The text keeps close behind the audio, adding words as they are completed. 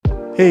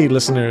Hey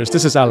listeners,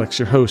 this is Alex,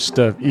 your host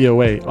of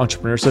EOA,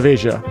 Entrepreneurs of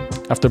Asia.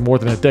 After more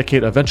than a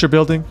decade of venture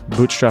building,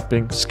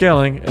 bootstrapping,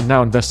 scaling, and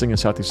now investing in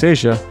Southeast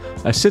Asia,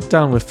 I sit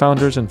down with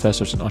founders,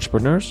 investors, and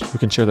entrepreneurs who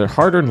can share their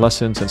hard-earned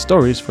lessons and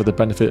stories for the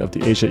benefit of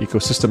the Asia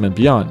ecosystem and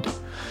beyond.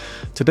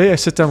 Today I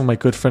sit down with my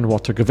good friend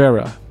Walter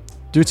Guevara.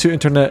 Due to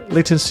internet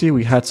latency,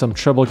 we had some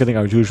trouble getting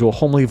our usual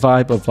homely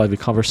vibe of lively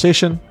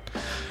conversation.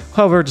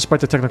 However,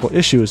 despite the technical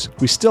issues,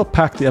 we still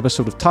packed the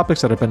episode with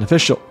topics that are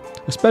beneficial,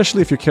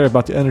 especially if you care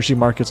about the energy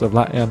markets of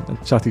LATAM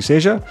and Southeast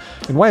Asia,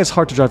 and why it's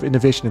hard to drive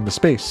innovation in the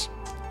space.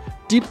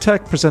 Deep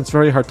tech presents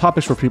very hard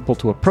topics for people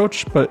to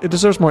approach, but it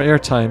deserves more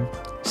airtime.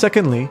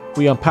 Secondly,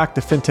 we unpack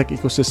the fintech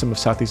ecosystem of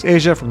Southeast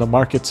Asia from the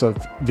markets of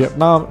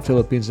Vietnam,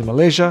 Philippines, and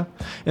Malaysia,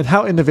 and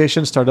how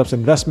innovation, startups, and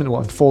investment will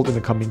unfold in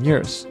the coming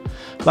years.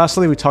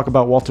 Lastly, we talk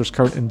about Walter's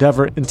current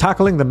endeavor in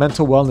tackling the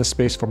mental wellness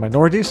space for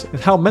minorities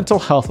and how mental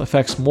health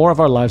affects more of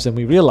our lives than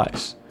we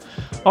realize.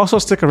 Also,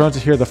 stick around to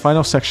hear the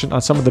final section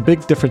on some of the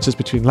big differences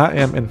between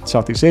LATAM and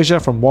Southeast Asia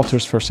from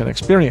Walter's first-hand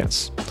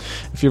experience.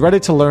 If you're ready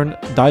to learn,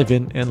 dive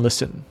in and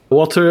listen.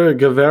 Walter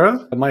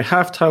Guevara, my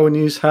half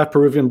Taiwanese, half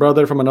Peruvian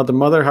brother from another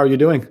mother. How are you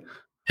doing?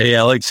 Hey,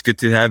 Alex. Good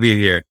to have you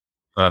here.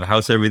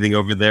 How's everything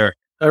over there?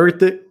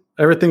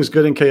 Everything's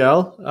good in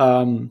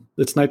KL.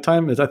 It's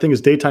nighttime. I think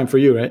it's daytime for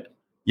you, right?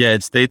 Yeah,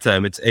 it's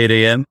daytime. It's 8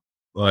 a.m.,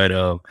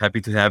 but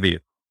happy to have you.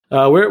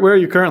 Where are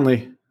you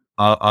currently?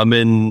 I'm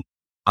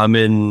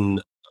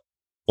in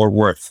Fort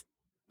Worth.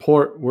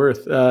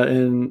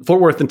 In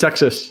Fort Worth in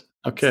Texas.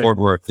 Okay. Fort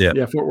Worth, yeah.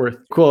 Yeah, Fort Worth.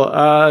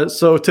 Cool.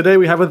 So today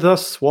we have with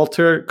us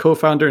Walter,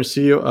 co-founder and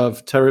CEO of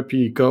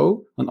Therapy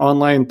Go, an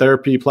online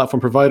therapy platform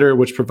provider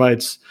which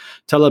provides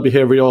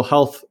telebehavioral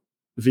health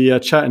via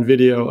chat and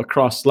video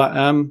across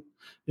LATAM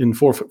in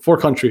four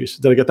countries.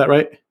 Did I get that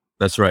right?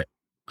 That's right.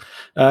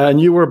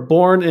 And you were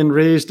born and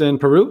raised in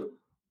Peru?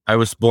 I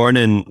was born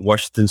in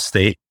Washington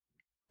State,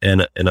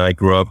 and I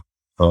grew up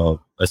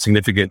a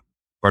significant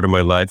part of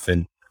my life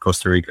in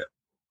Costa Rica.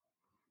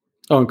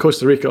 Oh, in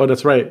Costa Rica. Oh,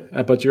 that's right.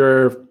 But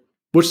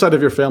which side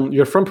of your family?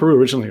 You're from Peru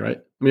originally, right?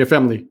 I mean, your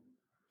family.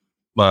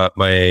 My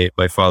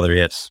father,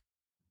 yes.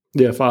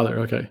 Yeah, father.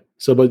 Okay.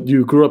 So, but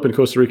you grew up in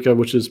Costa Rica,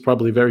 which is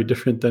probably very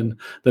different than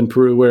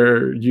Peru,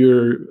 where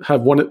you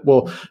have one.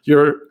 Well,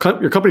 your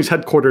company's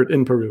headquartered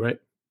in Peru, right?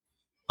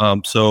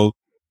 So,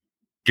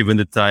 given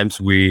the times,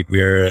 we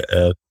are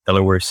a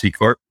Delaware C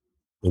Corp.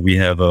 We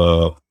have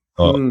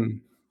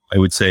I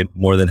would say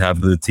more than half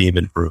of the team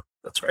in Peru.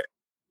 That's right.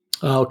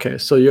 Okay.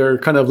 So you're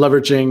kind of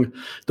leveraging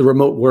the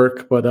remote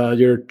work, but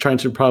you're trying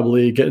to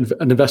probably get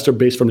an investor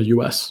base from the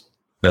US.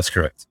 That's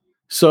correct.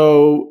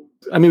 So,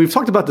 I mean, we've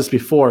talked about this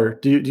before.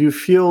 Do you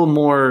feel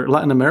more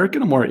Latin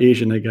American or more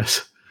Asian, I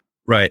guess?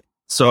 Right.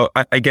 So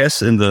I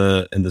guess in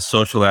the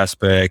social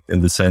aspect,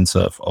 in the sense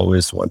of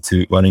always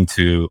wanting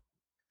to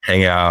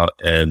hang out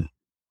and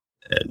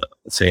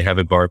say have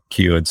a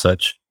barbecue and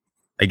such,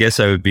 I guess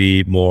I would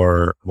be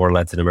more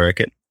Latin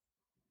American.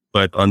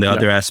 But on the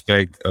other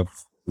aspect of,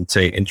 let's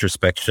say,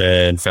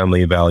 introspection,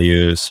 family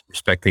values,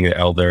 respecting the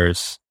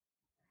elders,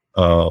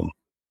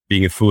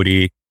 being a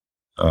foodie,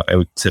 I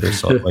would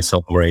consider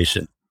myself more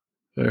Asian.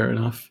 Fair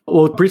enough.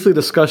 We'll briefly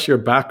discuss your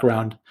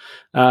background.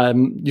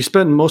 You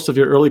spent most of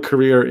your early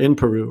career in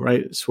Peru,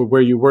 right? So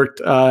where you worked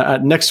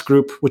at Next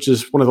Group, which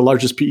is one of the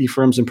largest PE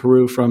firms in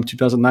Peru from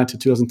 2009 to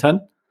 2010.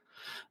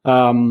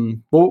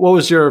 What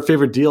was your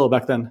favorite deal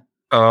back then?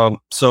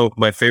 So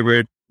my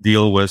favorite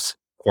deal was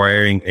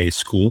acquiring a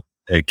school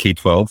at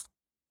K-12.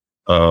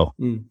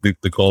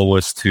 The goal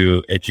was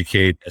to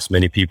educate as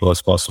many people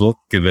as possible,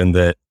 given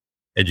that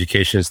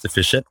education is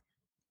deficient.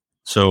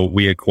 So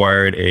we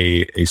acquired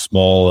a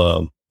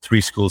small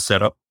 3-school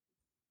setup,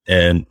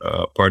 and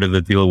part of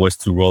the deal was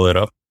to roll it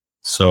up.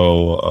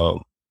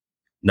 So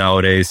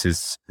nowadays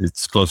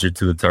it's closer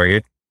to the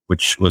target,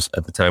 which was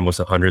at the time was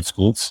 100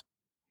 schools.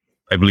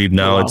 I believe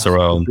now it's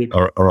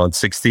around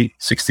 60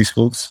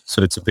 schools.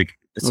 So it's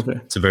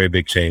a very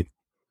big chain.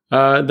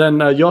 Then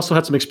you also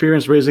had some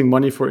experience raising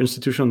money for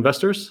institutional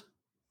investors?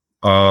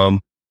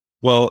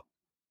 Well,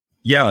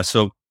 yeah.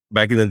 So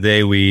back in the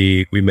day,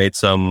 we made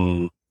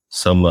some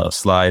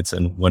slides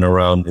and went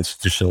around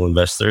institutional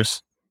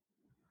investors.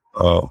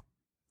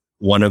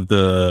 One of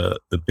the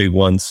big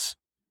ones,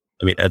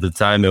 I mean, at the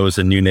time it was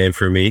a new name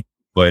for me,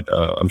 but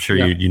I'm sure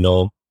you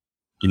know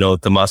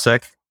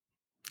Temasek.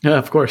 Yeah,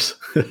 of course.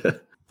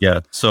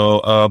 Yeah.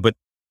 So, but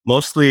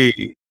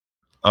mostly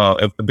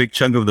a big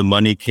chunk of the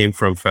money came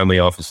from family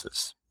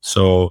offices.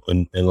 So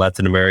in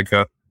Latin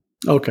America,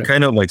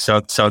 kind of like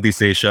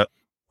Southeast Asia,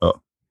 a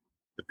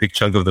big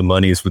chunk of the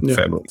money is with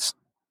families.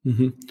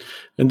 Mm-hmm.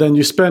 And then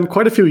you spent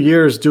quite a few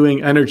years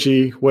doing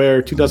energy,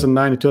 where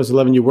 2009 to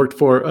 2011, you worked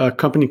for a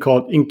company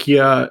called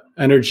Inkia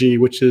Energy,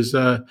 which is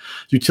a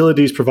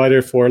utilities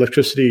provider for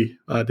electricity.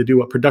 They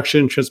do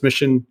production,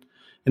 transmission,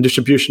 and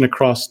distribution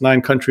across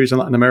 9 countries in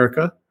Latin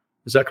America.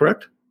 Is that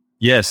correct?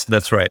 Yes,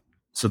 that's right.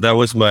 So that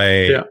was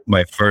my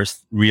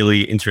first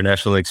really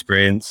international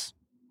experience.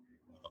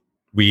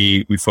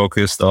 We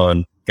focused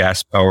on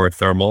gas powered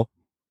thermal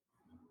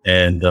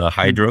and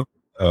hydro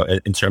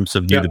in terms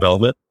of new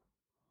development.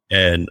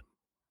 And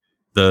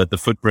the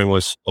footprint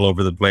was all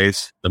over the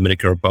place: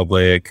 Dominican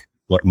Republic,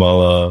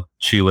 Guatemala,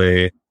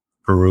 Chile,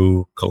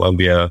 Peru,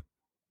 Colombia,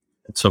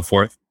 and so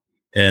forth.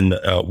 And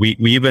we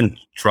even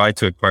tried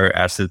to acquire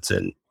assets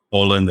in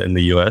Poland and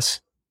the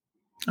US.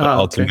 But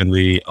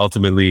ultimately,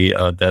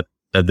 that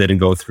didn't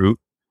go through.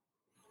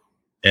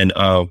 And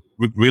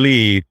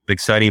really, the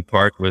exciting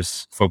part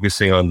was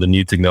focusing on the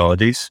new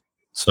technologies.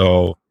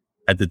 So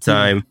at the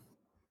time,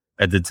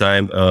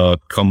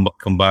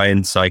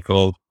 combined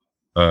cycle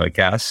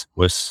gas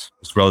was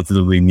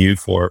relatively new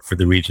for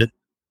the region,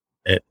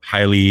 and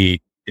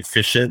highly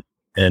efficient,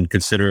 and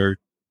considered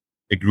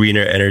a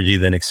greener energy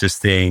than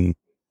existing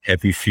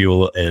heavy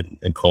fuel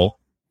and coal.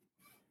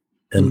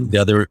 And the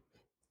other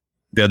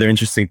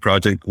interesting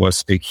project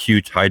was a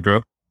huge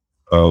hydro,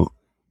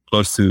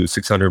 close to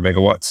 600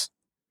 megawatts,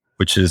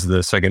 which is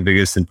the second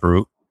biggest in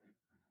Peru.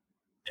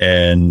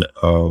 And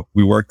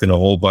we worked in a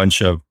whole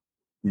bunch of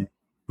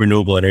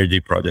renewable energy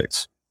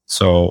projects.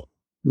 So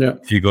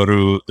if you go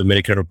to the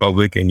Dominican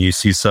Republic and you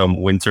see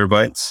some wind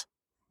turbines,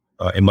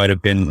 it might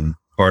have been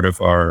part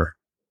of our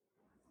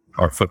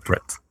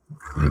footprint.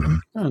 Mm-hmm.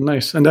 Oh,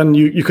 nice. And then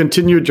you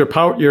continued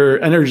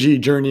your energy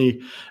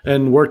journey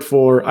and worked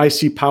for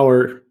IC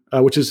Power,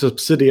 which is a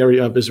subsidiary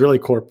of Israeli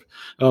Corp,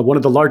 one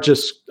of the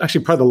largest,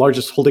 actually probably the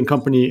largest holding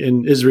company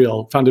in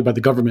Israel, founded by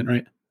the government,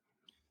 right?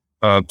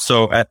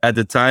 So at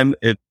the time,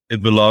 it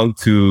belonged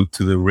to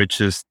the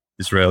richest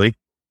Israeli,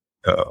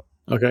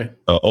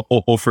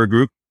 Ofer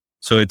Group.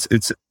 So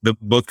it's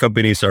both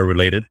companies are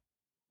related.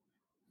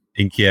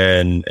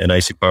 Inkia and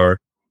IC Power,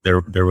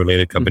 they're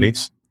related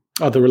companies.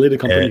 Mm-hmm. Oh, they're related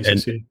companies. I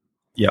see.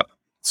 Yeah.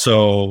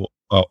 So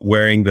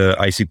wearing the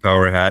IC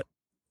Power hat,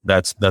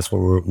 that's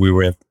where we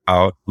were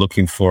out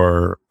looking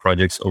for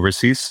projects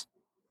overseas.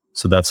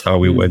 So that's how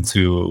we went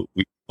to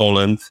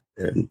Poland,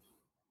 and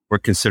we're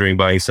considering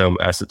buying some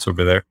assets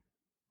over there.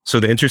 So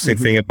the interesting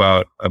thing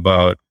about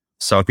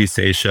Southeast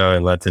Asia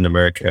and Latin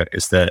America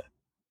is that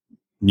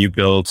new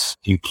builds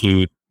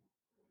include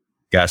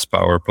gas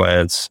power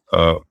plants,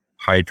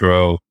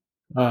 hydro,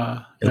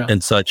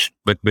 and such.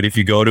 But if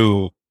you go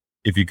to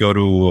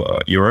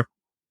Europe,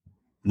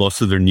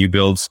 most of their new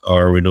builds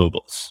are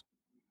renewables.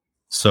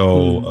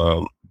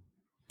 So,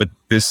 but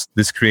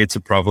this creates a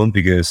problem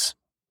because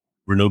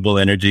renewable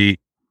energy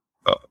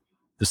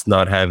does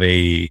not have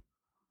an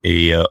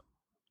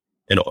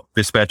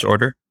dispatch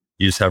order.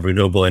 You just have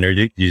renewable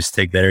energy. You just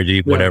take the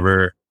energy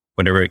whenever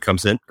it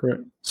comes in.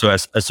 Correct. So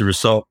as a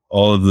result,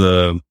 all of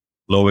the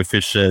low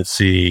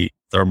efficiency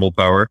thermal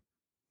power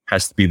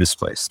has to be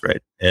displaced,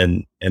 right?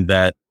 And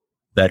that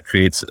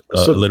creates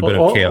a little bit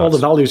of chaos. All the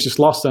value is just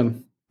lost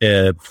then.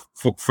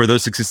 For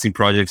those existing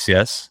projects,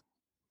 yes.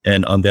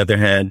 And on the other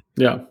hand,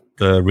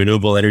 the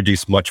renewable energy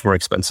is much more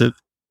expensive.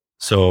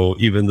 So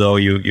even though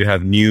you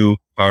have new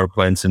power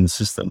plants in the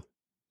system,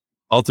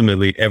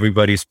 ultimately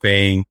everybody's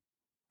paying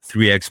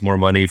 3x more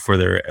money for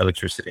their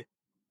electricity.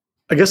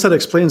 I guess that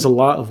explains a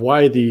lot of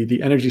why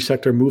the energy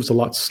sector moves a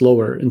lot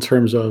slower in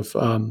terms of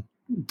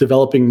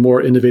developing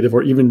more innovative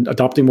or even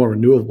adopting more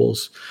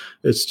renewables.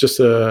 It's just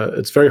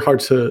it's very hard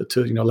to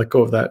let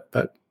go of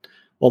that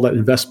all that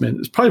investment.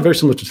 It's probably very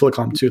similar to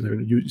telecom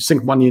too. You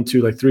sink money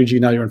into like 3G,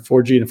 now you're on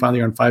 4G, and finally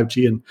you're on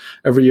 5G, and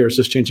every year it's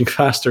just changing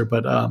faster.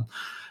 But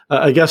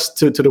I guess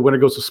to the winner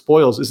goes with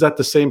spoils. Is that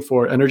the same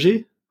for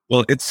energy?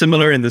 Well, it's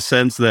similar in the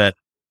sense that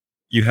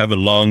you have a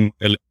long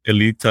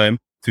lead time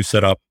to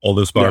set up all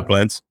those power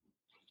plants.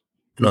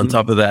 And on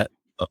top of that,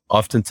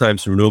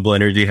 oftentimes renewable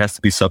energy has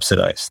to be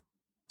subsidized.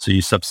 So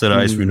you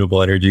subsidize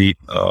renewable energy.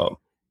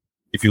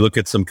 If you look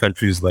at some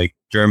countries like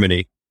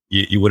Germany,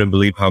 you wouldn't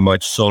believe how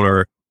much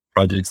solar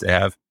projects they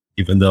have,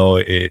 even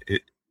though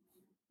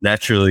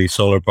naturally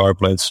solar power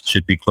plants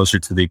should be closer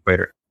to the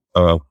equator,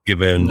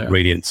 given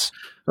radiance.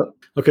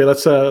 Okay,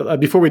 let's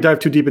before we dive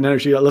too deep in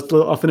energy,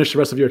 I'll finish the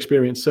rest of your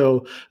experience.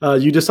 So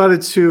you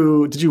decided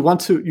you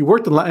worked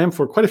in LATAM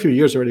for quite a few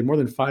years already, more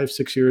than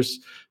 5-6 years,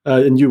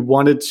 and you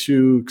wanted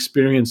to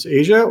experience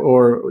Asia,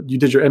 or you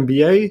did your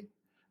MBA?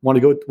 Want to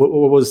go?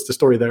 What was the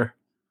story there?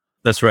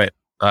 That's right.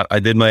 I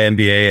did my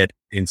MBA at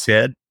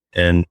INSEAD,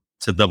 and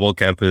it's a double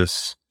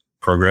campus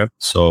program.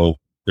 So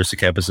there's a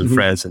campus in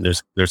France and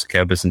there's a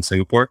campus in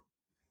Singapore.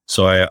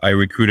 So I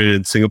recruited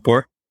in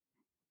Singapore,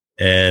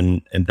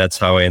 and that's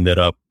how I ended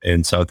up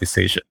in Southeast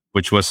Asia,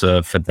 which was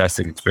a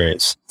fantastic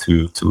experience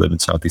to live in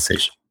Southeast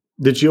Asia.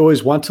 Did you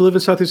always want to live in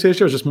Southeast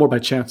Asia, or just more by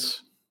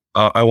chance?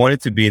 I wanted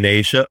to be in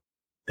Asia,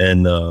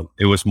 and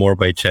it was more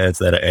by chance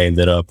that I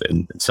ended up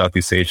in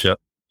Southeast Asia,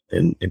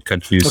 in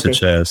countries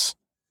such as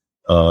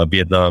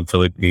Vietnam,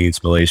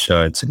 Philippines,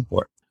 Malaysia, and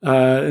Singapore.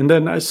 And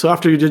then, so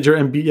after you did your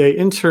MBA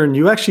intern,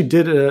 you actually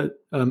did an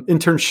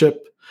internship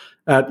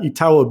at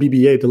Itaú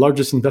BBA, the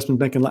largest investment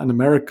bank in Latin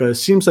America. It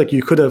seems like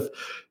you could have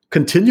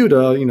continued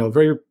a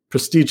very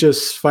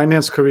prestigious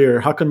finance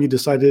career. How come you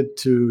decided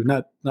to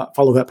not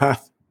follow that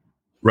path?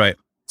 Right.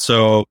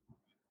 So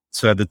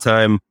at the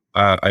time,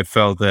 I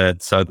felt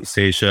that Southeast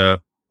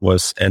Asia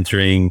was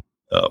entering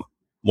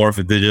more of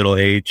a digital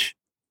age.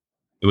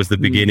 It was the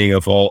beginning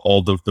of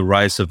all the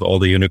rise of all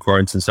the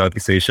unicorns in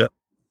Southeast Asia.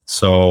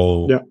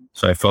 So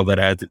So I felt that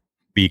I had to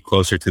be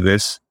closer to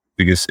this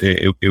because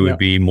it would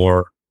be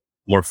more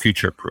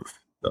future proof.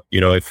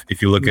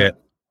 If you look at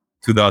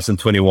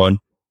 2021,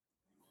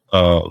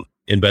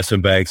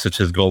 investment banks such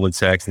as Goldman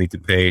Sachs need to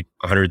pay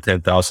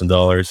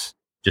 $110,000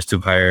 just to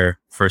hire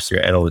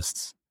first-year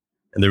analysts.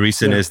 And the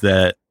reason is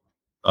that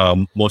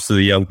most of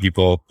the young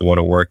people want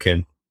to work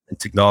in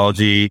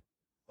technology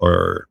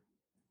or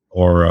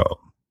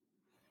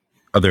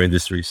other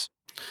industries.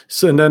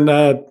 So, and then,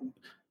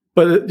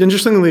 but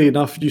interestingly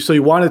enough,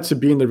 you wanted to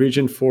be in the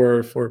region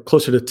for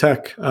closer to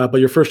tech, but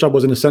your first job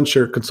was in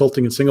Accenture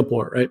Consulting in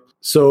Singapore, right?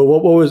 So,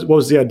 what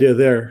was the idea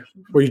there?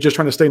 Were you just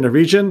trying to stay in the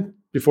region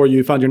before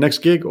you found your next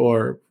gig,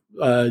 or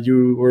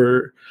you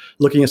were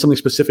looking at something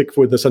specific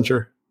for the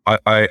Accenture?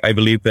 I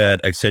believe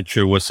that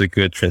Accenture was a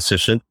good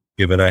transition,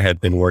 given I had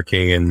been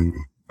working in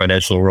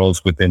financial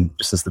roles within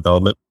business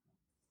development.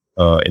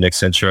 In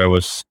Accenture, I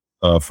was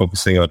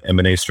focusing on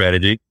M&A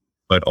strategy,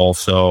 but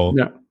also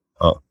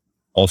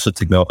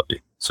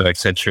technology. So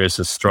Accenture is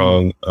a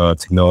strong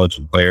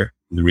technology player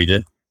in the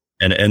region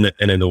and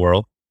in the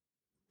world,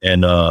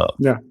 and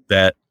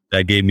that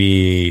gave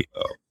me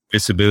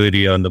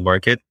visibility on the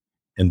market,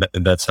 and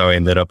that's how I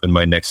ended up in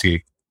my next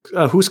gig.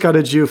 Who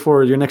scouted you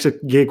for your next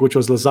gig, which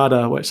was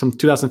Lazada, some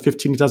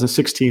 2015,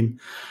 2016?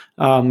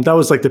 That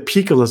was like the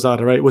peak of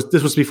Lazada, right?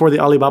 This was before the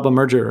Alibaba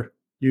merger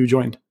you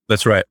joined?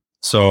 That's right.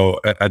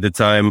 So at the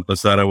time,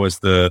 Lazada was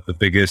the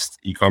biggest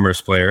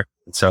e-commerce player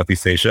in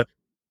Southeast Asia.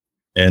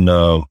 And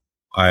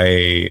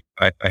I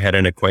had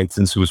an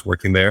acquaintance who was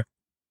working there,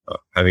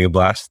 having a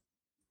blast.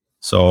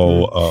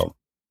 So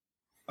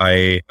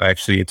I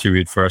actually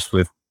interviewed first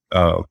with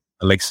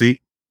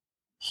Alexi.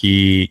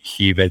 He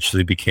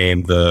eventually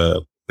became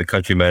the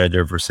country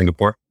manager for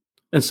Singapore.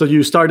 And so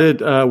you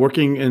started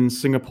working in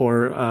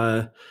Singapore,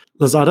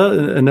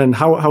 Lazada, and then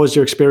how was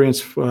your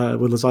experience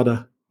with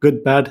Lazada?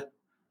 Good, bad,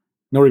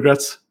 no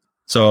regrets?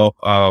 So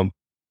I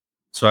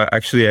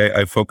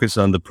focused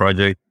on the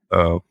project,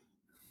 the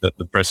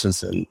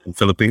presence in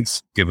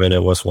Philippines, given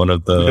it was one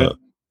of the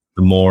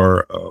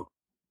more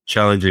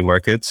challenging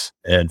markets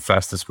and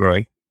fastest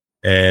growing.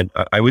 And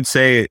I would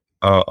say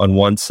on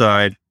one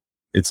side,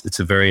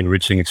 it's a very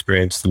enriching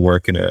experience to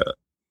work in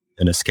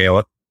a scale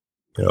up.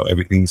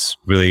 Everything's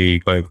really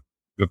going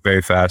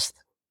very fast.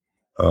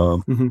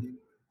 Like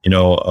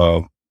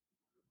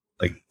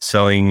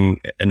selling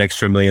an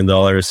extra $1 million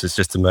is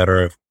just a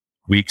matter of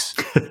weeks.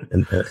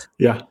 And,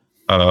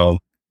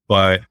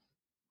 but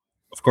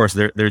of course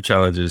there are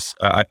challenges.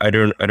 I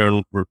don't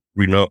know. Do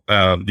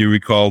you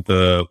recall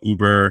the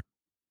Uber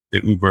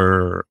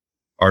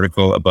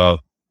article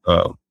about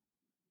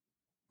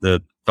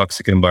the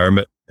toxic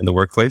environment in the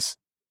workplace?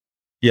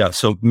 Yeah.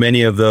 So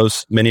many of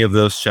those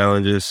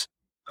challenges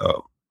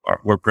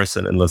were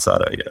present in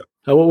Lazada. Yeah.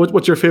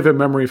 What's your favorite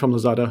memory from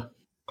Lazada?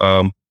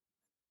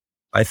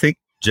 I think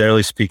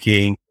generally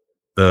speaking,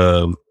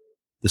 the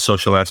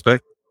social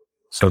aspect.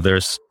 So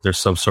there's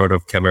some sort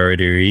of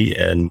camaraderie,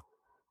 and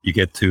you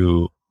get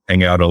to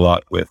hang out a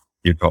lot with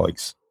your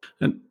colleagues.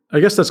 And I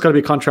guess that's got to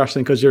be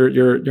contrasting because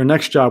your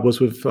next job was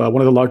with one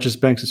of the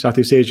largest banks in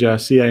Southeast Asia,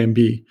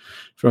 CIMB,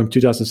 from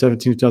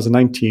 2017 to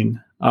 2019,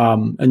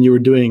 and you were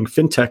doing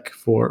fintech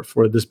for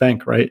this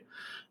bank, right?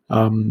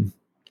 You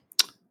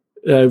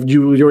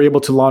were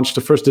able to launch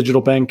the first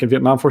digital bank in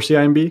Vietnam for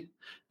CIMB.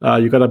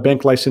 You got a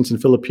bank license in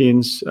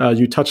Philippines.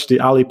 You touched the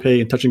Alipay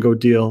and Touch and Go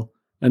deal,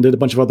 and did a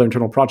bunch of other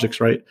internal projects,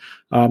 right?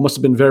 Must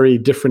have been very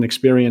different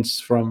experience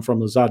from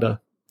Lazada.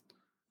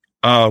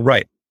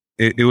 Right.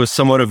 It was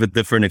somewhat of a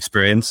different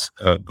experience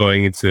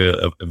going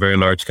into a very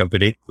large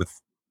company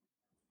with,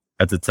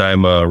 at the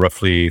time,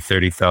 roughly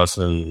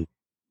 30,000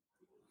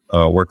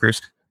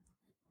 workers,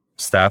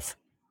 staff.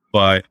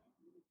 But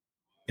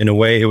in a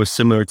way, it was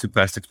similar to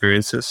past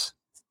experiences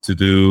to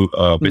do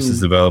business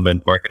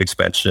development, market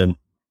expansion,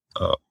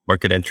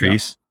 market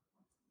entries.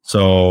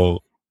 Yeah.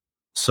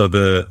 So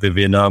the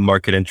Vietnam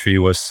market entry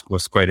was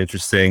quite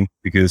interesting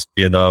because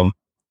Vietnam,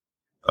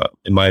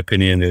 in my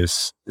opinion,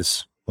 is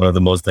one of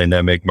the most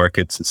dynamic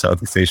markets in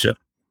Southeast Asia.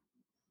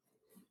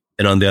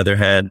 And on the other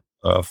hand,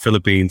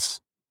 Philippines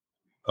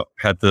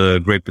had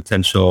the great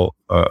potential,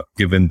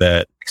 given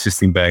that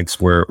existing banks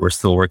were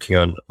still working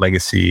on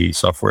legacy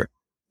software.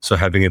 So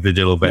having a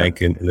digital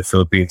bank in the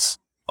Philippines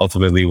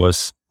ultimately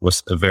was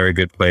a very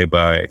good play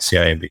by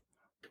CIMB.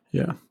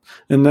 Yeah.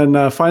 And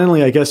then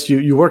finally, I guess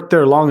you worked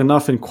there long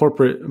enough in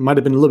corporate. It might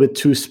have been a little bit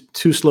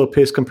too slow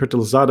paced compared to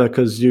Lazada,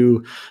 because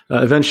you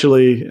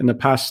eventually, in the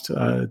past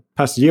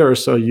year or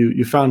so,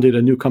 you founded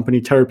a new company,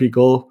 Therapy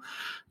Go,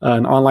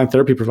 an online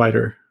therapy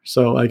provider.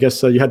 So I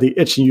guess you had the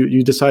itch, and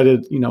you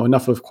decided,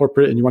 enough of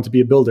corporate, and you want to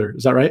be a builder.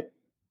 Is that right?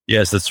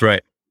 Yes, that's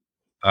right.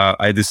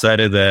 I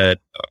decided that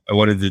I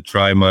wanted to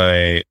try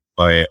my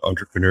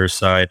entrepreneur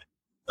side,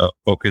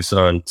 focus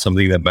on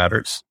something that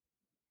matters,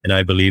 and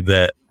I believe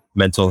that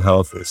mental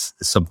health is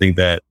something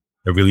that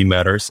really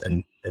matters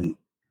and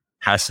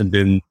hasn't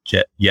been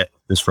yet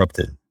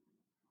disrupted.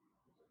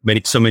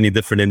 So many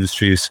different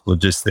industries,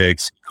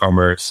 logistics,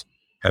 commerce,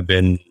 have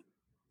been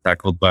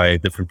tackled by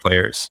different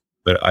players.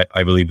 But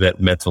I believe that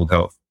mental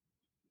health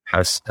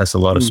has a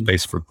lot of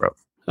space for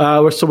growth.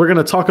 So we're going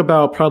to talk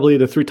about probably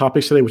the three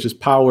topics today, which is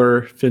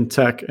power,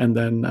 fintech, and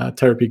then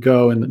Therapy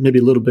Go, and maybe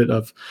a little bit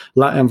of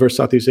LATAM versus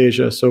Southeast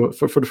Asia. So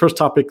for the first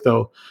topic,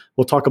 though,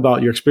 we'll talk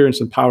about your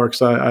experience in power,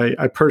 because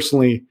I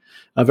personally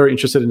am very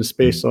interested in the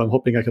space, so I'm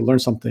hoping I can learn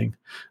something.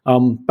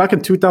 Back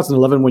in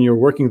 2011, when you were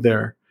working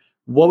there,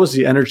 what was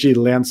the energy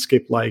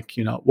landscape like?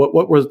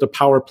 What were the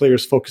power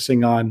players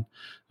focusing on,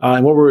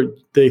 and what were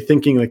they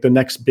thinking like the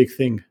next big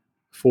thing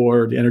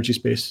for the energy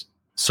space?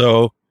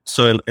 So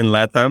in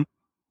LATAM,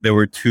 there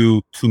were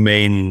two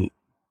main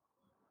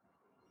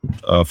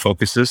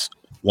focuses.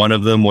 One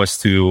of them was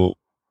to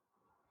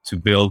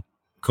build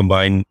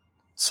combined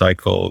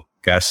cycle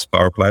gas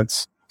power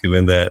plants,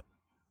 given that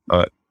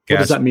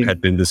gas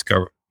had been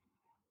discovered.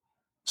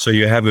 So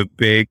you have a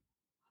big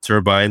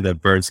turbine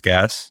that burns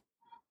gas,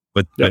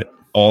 but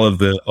all of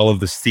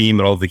the steam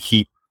and all the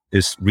heat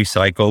is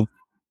recycled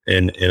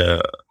in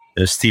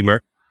a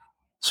steamer.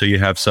 So you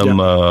have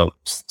some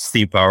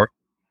steam power,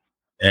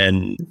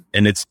 and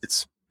it's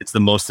the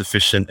most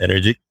efficient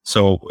energy.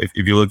 So if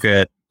you look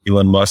at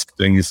Elon Musk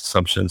doing his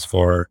assumptions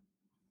for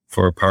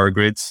power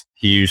grids,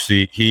 he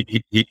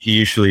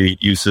usually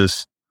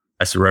uses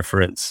as a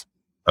reference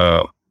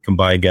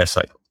combined gas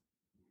cycle.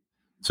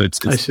 So it's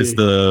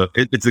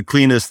the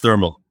cleanest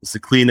thermal. It's the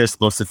cleanest,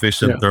 most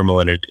efficient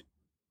thermal energy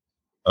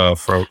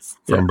from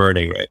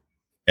burning, right?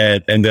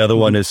 And the other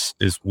one is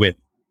wind.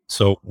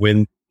 So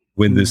wind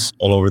is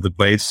all over the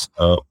place.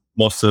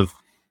 Most of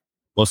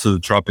the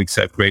tropics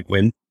have great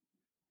wind.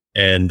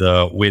 And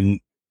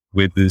wind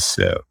is,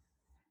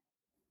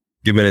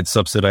 given it's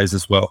subsidized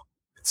as well,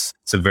 it's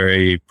a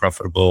very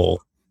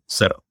profitable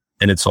setup.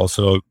 And it's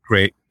also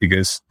great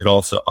because it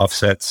also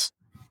offsets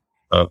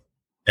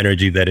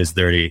energy that is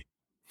dirty.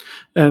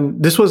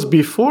 And this was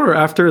before or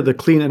after the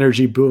clean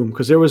energy boom?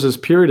 Because there was this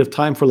period of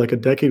time for like a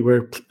decade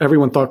where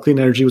everyone thought clean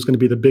energy was going to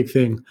be the big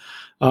thing.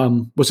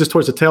 Was this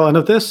towards the tail end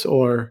of this,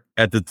 or?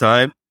 At the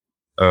time,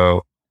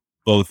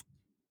 both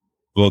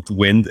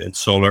wind and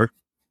solar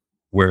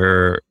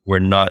were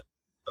not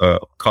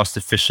cost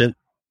efficient,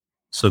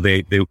 so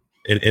they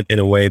in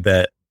a way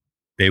that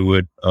they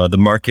would the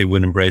market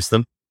would embrace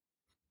them.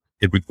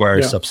 It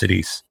requires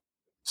subsidies.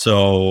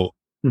 So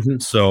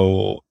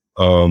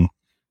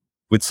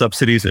with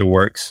subsidies it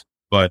works,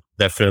 but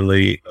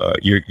definitely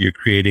you're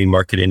creating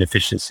market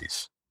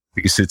inefficiencies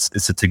because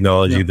it's a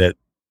technology that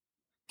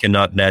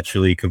cannot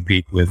naturally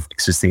compete with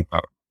existing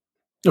power.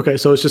 Okay,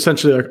 so it's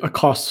essentially a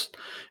cost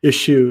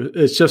issue.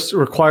 It's just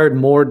required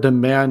more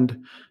demand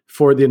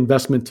for the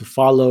investment to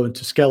follow and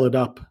to scale it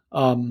up.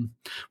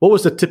 What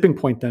was the tipping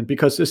point then?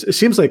 Because it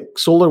seems like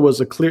solar is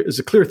a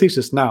clear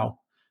thesis now.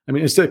 I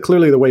mean, it's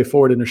clearly the way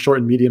forward in the short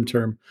and medium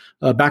term.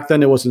 Back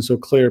then, it wasn't so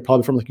clear,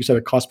 probably from, like you said,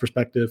 a cost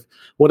perspective.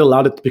 What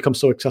allowed it to become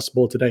so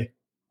accessible today?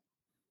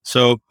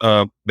 So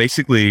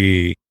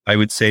basically, I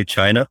would say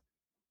China,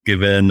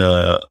 given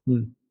the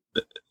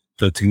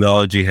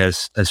technology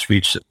has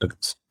reached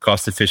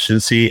cost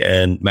efficiency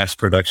and mass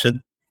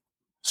production.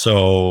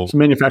 So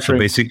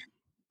manufacturing.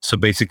 So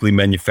basically,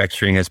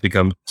 manufacturing has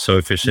become so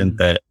efficient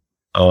that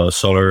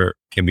solar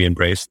can be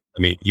embraced.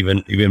 I mean,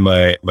 even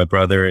my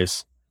brother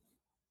is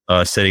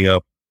setting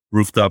up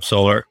rooftop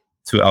solar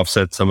to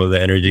offset some of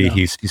the energy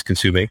he's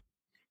consuming.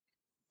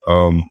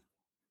 But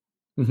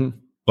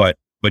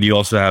you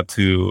also have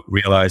to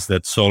realize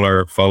that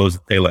solar follows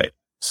the daylight,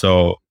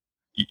 so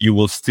you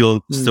will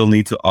still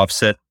need to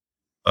offset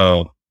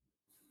the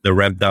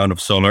ramp down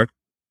of solar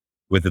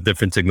with a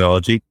different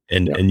technology,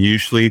 and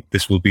usually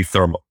this will be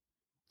thermal.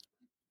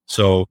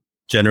 So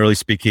generally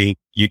speaking,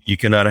 you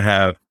cannot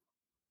have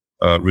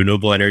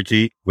renewable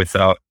energy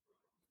without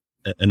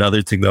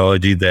another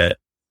technology that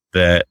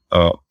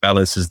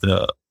balances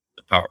the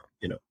power.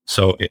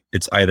 So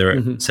it's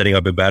either setting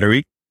up a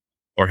battery,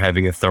 or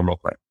having a thermal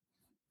plant,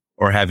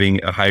 or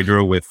having a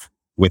hydro with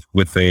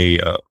a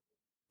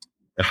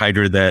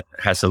hydro that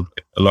has a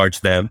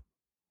large dam,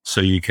 so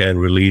you can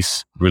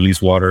release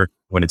water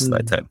when it's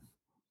nighttime.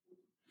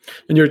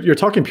 And you're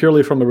talking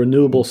purely from a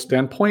renewable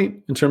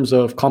standpoint in terms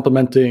of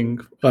complementing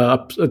a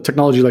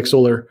technology like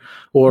solar,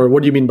 or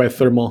what do you mean by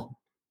thermal?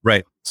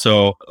 Right.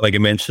 So, like I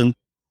mentioned,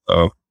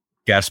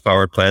 gas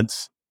power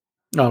plants.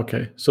 Oh,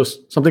 okay, so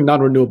something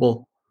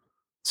non-renewable.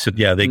 So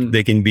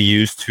they can be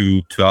used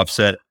to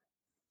offset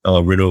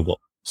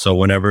renewable. So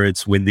whenever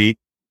it's windy,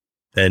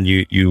 then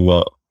you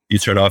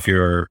turn off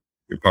your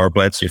power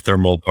plants, your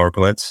thermal power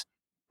plants,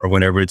 or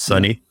whenever it's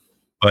sunny.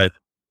 But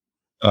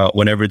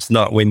whenever it's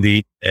not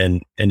windy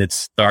and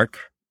it's dark,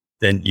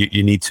 then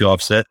you need to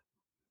offset.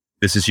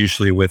 This is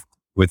usually with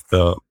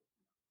the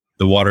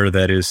water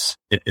that is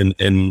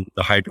in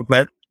the hydro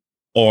plant,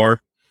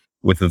 or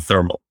with the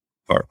thermal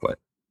power plant,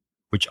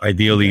 which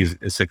ideally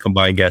is a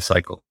combined gas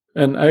cycle.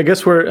 And I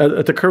guess we're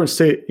at the current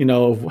state,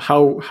 of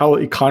how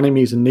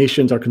economies and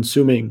nations are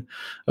consuming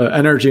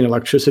energy and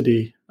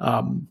electricity.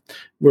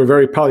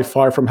 We're probably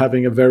far from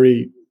having a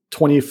very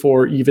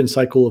 24 even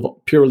cycle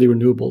of purely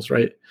renewables,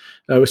 right?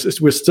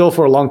 We're still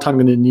for a long time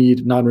going to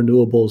need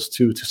non-renewables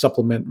to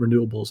supplement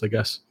renewables, I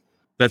guess.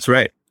 That's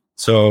right.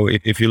 So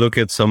if you look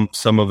at some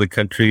of the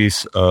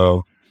countries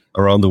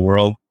around the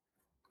world,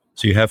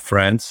 so you have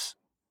France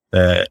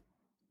that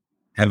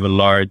have a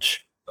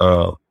large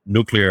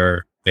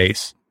nuclear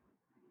base.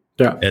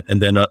 Yeah.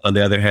 And then on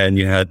the other hand,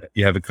 you have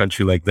a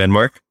country like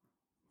Denmark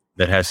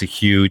that has a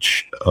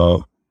huge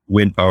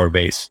wind power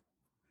base.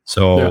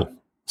 I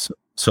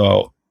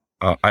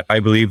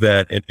believe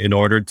that in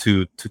order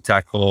to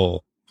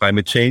tackle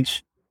climate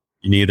change,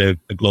 you need a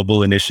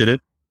global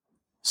initiative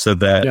so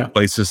that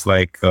places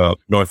like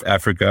North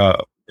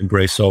Africa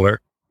embrace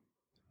solar,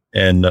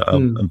 and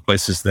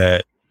places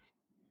that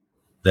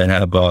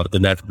have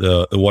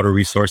the water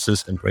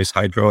resources embrace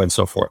hydro, and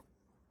so forth.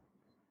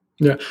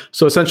 Yeah.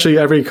 So essentially,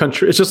 every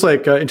country, it's just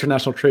like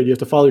international trade. You have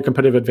to follow your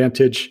competitive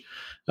advantage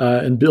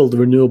and build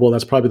renewable.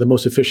 That's probably the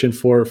most efficient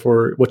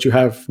for what you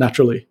have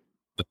naturally.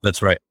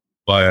 That's right.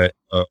 But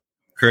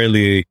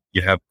currently,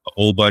 you have a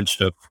whole bunch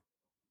of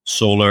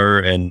solar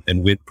and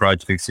wind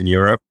projects in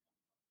Europe,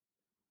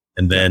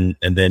 and then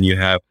you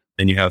have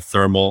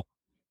thermal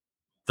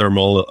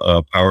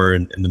power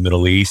in the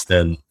Middle East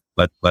and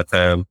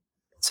Latam,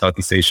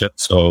 Southeast Asia.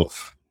 So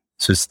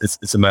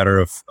it's a matter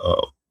of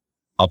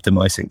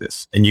optimizing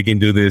this, and you can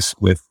do this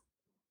with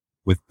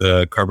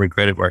the carbon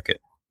credit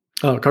market.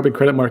 Carbon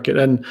credit market,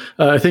 and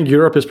I think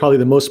Europe is probably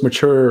the most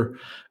mature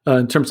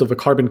in terms of a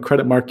carbon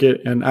credit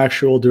market and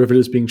actual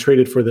derivatives being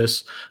traded for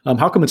this.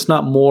 How come it's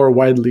not more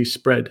widely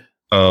spread?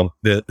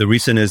 The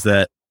reason is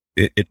that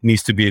it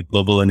needs to be a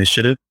global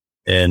initiative,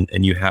 and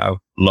you have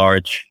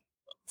large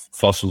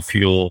fossil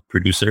fuel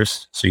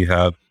producers. So you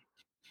have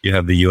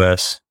the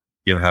US,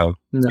 you have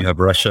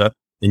Russia,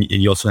 and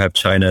you also have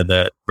China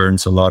that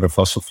burns a lot of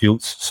fossil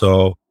fuels.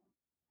 So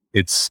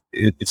it's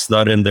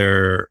not in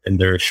their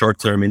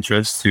short-term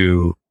interest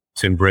to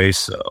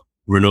embrace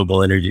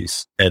renewable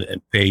energies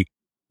and pay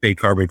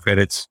carbon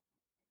credits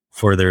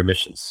for their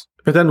emissions.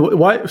 But then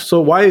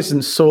why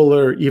isn't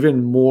solar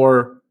even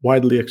more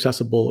widely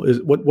accessible?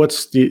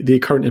 What's the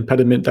current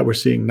impediment that we're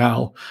seeing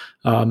now?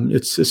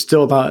 It's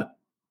still not,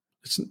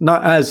 it's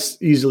not as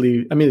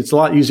easily, I mean, it's a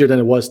lot easier than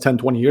it was 10,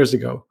 20 years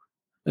ago,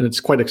 and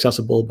it's quite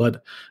accessible,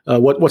 but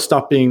what's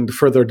stopping the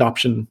further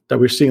adoption that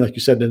we're seeing, like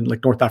you said, in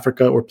like North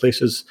Africa or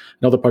places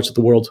in other parts of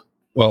the world?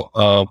 Well,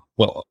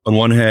 on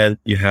one hand,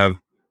 you have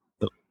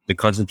the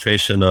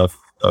concentration of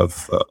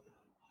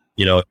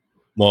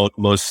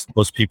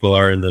most people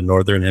are in the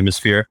northern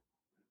hemisphere.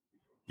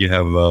 You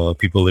have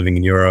people living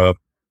in Europe,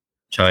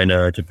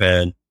 China,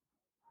 Japan,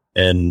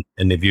 and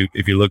if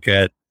you look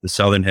at the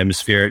southern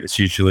hemisphere, it's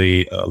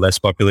usually less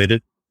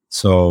populated.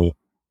 So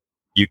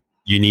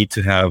you need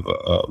to have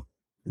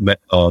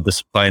the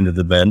supply and the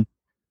demand,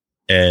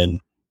 and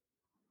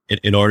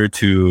in order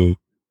to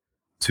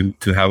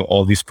have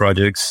all these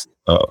projects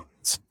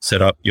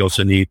set up, you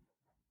also need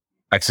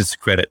access to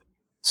credit.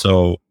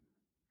 So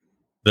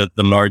the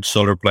large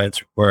solar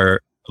plants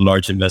require a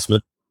large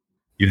investment.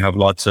 You have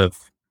lots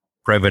of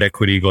private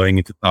equity going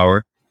into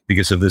power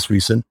because of this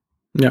reason.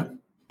 Yeah.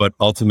 But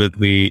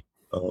ultimately,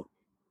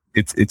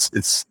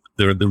 it's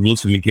the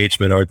rules of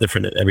engagement are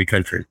different in every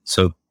country.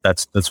 So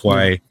that's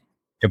why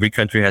every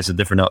country has a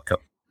different outcome.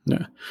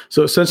 Yeah.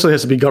 So essentially, it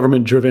has to be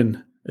government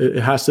driven.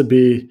 It has to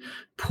be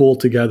pooled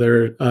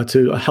together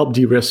to help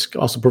de-risk,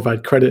 also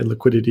provide credit and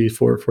liquidity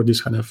for these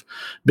kind of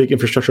big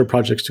infrastructure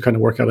projects to kind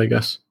of work out, I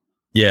guess.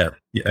 Yeah.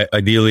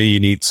 Ideally, you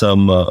need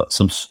some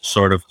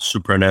sort of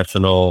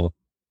supranational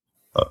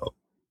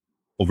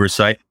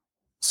oversight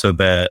so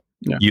that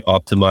you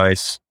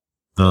optimize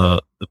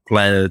the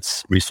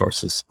planet's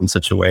resources in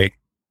such a way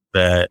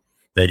that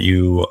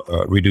you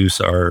reduce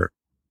our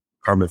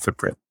carbon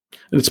footprint.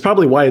 And it's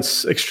probably why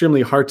it's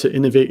extremely hard to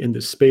innovate in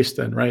this space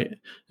then, right?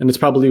 And it's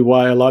probably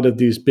why a lot of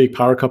these big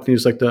power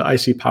companies like the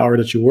IC Power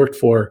that you worked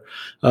for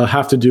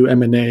have to do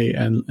M&A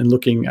and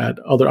looking at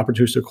other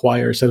opportunities to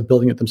acquire instead of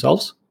building it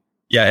themselves.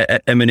 Yeah,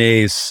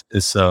 M&A is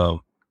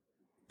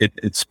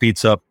it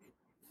speeds up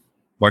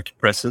market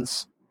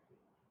presence,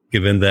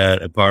 given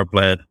that a power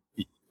plant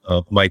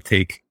might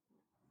take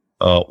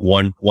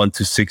 1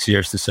 to 6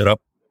 years to set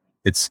up.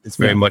 It's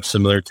very much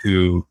similar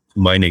to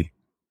mining.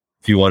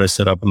 If you want to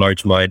set up a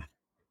large mine,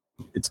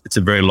 it's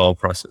a very long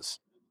process.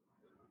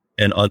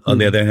 And on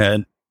the other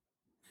hand,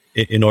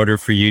 in order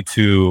for you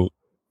to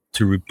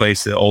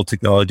replace the old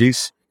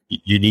technologies,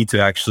 you need to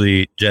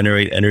actually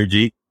generate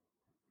energy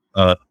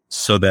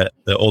so that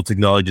the old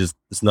technologies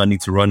does not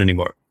need to run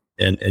anymore.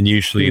 And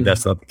usually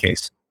that's not the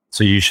case.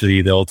 So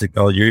usually the old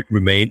technology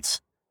remains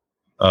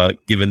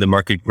given the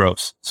market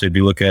grows. So if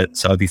you look at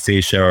Southeast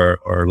Asia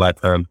or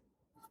Latam,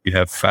 you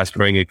have fast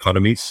growing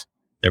economies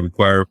that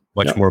require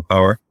much more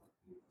power.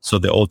 So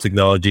the old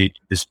technology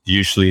is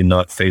usually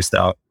not phased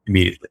out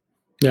immediately.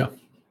 Yeah.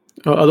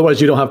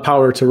 Otherwise, you don't have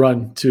power to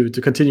run to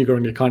continue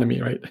growing the economy,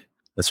 right?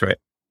 That's right.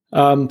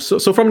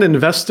 So from an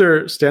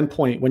investor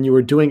standpoint, when you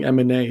were doing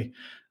M&A,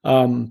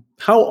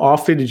 how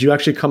often did you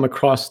actually come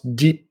across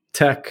deep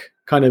tech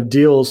kind of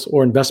deals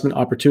or investment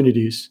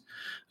opportunities?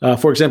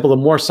 For example, the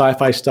more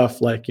sci-fi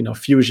stuff like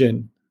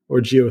fusion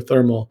or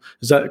geothermal,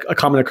 is that a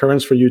common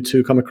occurrence for you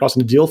to come across in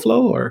the deal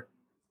flow, or?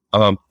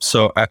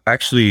 So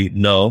actually,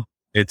 no.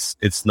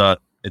 it's not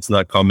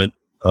common.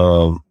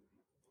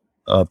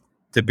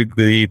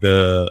 Typically,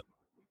 the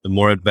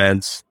more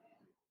advanced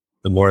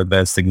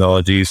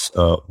technologies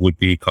would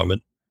be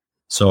common.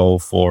 So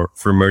for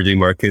emerging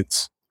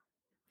markets,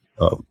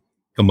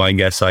 combined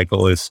gas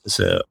cycle is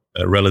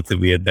a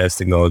relatively advanced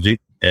technology,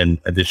 and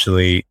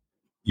additionally,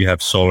 you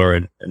have solar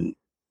and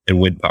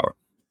wind power.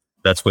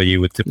 That's what you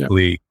would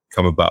typically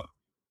come about.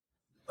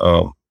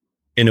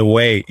 In a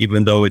way,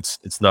 even though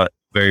it's not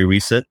very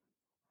recent,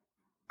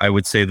 I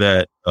would say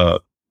that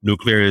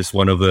nuclear is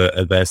one of the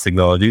advanced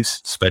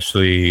technologies,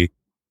 especially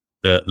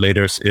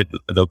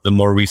the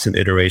more recent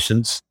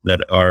iterations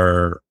that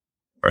are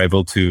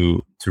able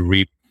to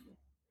reap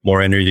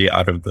more energy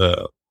out of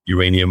the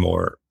uranium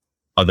or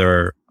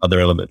other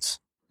elements.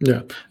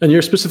 Yeah, and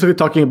you're specifically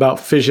talking about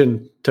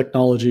fission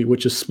technology,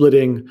 which is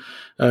splitting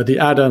the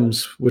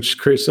atoms, which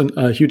creates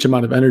a huge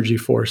amount of energy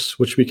force,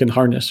 which we can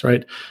harness,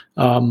 right?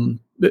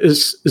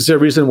 Is there a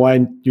reason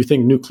why you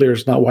think nuclear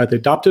is not widely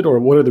adopted, or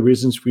what are the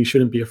reasons we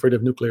shouldn't be afraid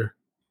of nuclear?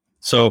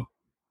 So,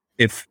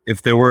 if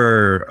there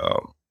were,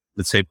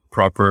 let's say,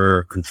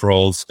 proper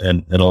controls,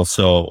 and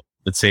also,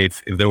 let's say,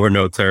 if there were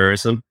no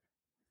terrorism,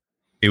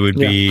 it would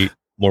be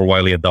more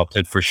widely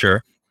adopted for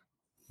sure.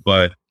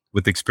 But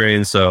with the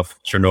experience of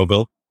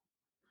Chernobyl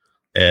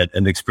and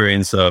the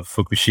experience of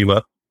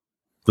Fukushima,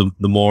 the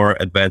more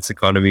advanced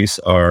economies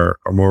are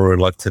more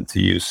reluctant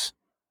to use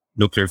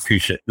nuclear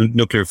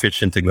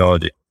fission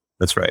technology.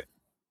 That's right.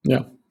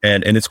 Yeah,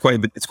 and it's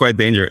quite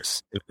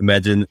dangerous.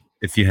 Imagine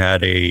if you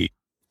had a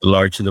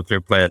large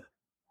nuclear plant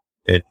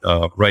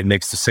right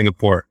next to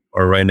Singapore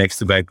or right next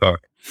to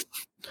Bangkok.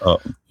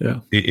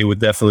 It would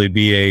definitely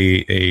be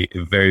a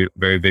very,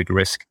 very big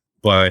risk.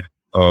 But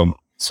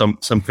some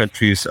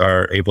countries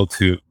are able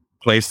to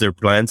place their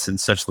plants in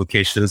such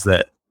locations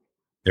that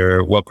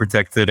they're well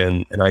protected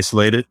and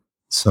isolated.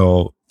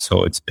 So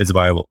it's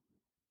viable.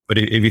 But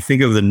if you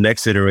think of the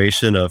next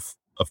iteration of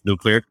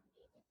nuclear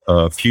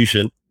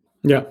fusion,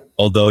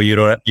 although you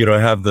don't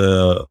have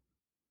the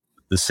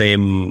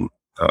same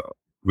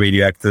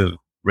radioactive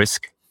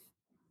risk,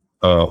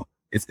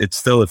 it's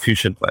still a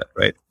fusion plant,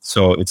 right?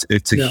 So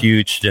it's a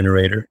huge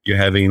generator. You're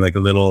having like a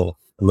little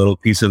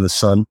piece of the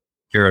sun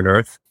here on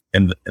Earth,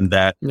 and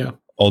that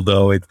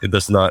although it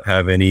doesn't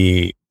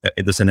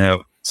have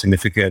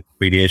significant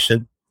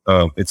radiation,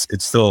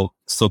 it's still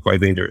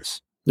quite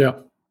dangerous.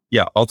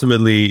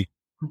 Ultimately,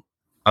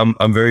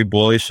 I'm very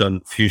bullish on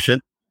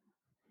fusion,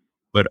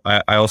 but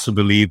I also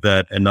believe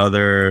that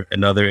another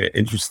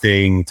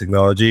interesting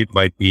technology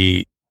might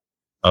be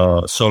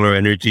solar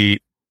energy,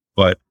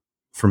 but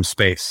from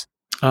space.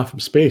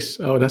 From space.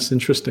 Oh, that's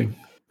interesting.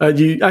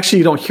 You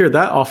don't hear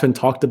that often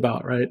talked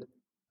about, right?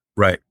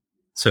 Right.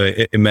 So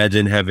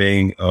imagine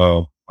having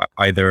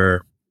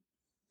either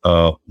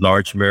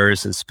large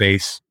mirrors in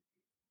space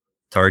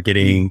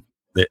targeting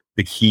the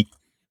heat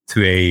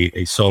to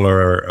a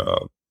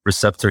solar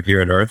receptor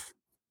here on Earth.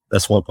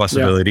 That's one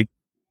possibility.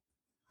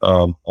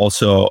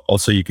 Also,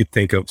 you could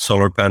think of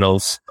solar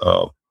panels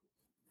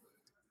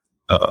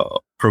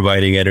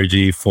providing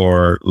energy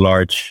for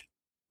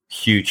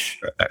huge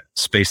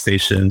space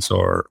stations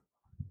or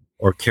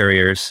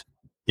carriers.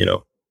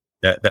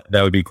 That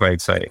would be quite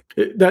exciting.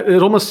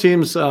 It almost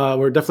seems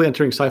we're definitely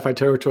entering sci-fi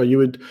territory.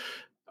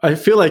 I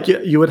feel like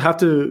you would have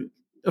to.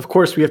 Of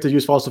course, we have to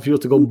use fossil fuels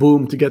to go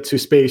boom to get to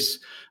space,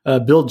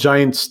 build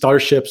giant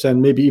starships,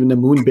 and maybe even a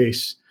moon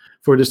base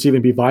for this to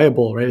even be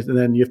viable, right? And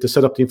then you have to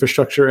set up the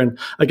infrastructure. And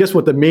I guess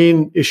what the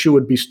main issue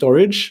would be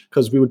storage,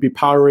 because we would be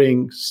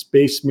powering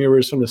space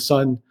mirrors from the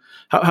sun.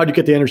 How do you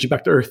get the energy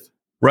back to Earth?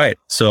 Right.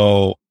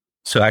 So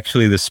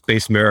actually, the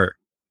space mirror,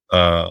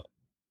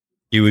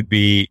 it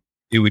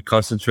would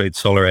concentrate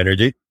solar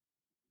energy,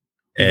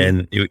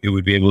 and it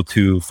would be able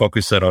to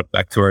focus that out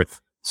back to Earth.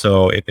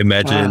 So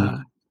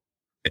imagine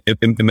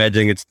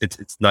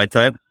it's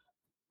nighttime,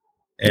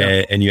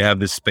 and you have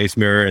this space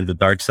mirror in the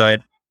dark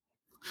side,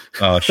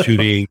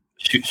 shooting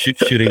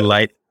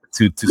light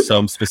to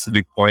some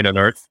specific point on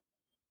Earth.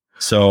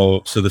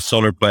 So the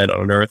solar plant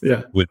on Earth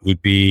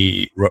would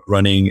be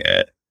running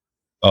at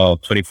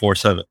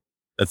 24/7.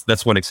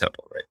 That's one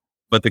example, right?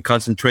 But the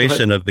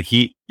concentration of the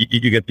heat,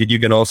 you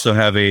can also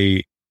have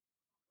a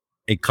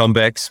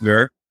convex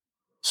mirror.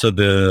 So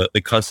the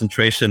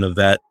concentration of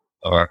that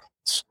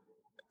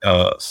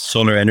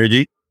solar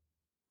energy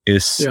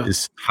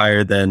is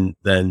higher than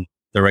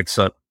direct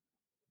sun.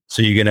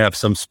 So you're gonna have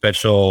some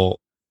special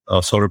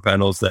solar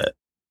panels that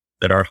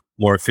are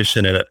more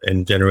efficient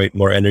and generate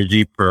more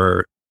energy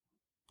per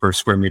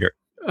square meter.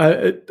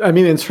 I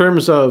mean, in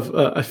terms of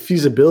a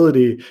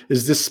feasibility,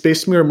 is this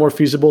space mirror more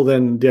feasible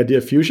than the idea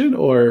of fusion,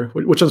 or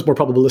which one's more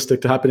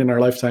probabilistic to happen in our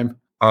lifetime?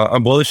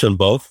 I'm bullish on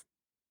both,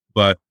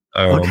 but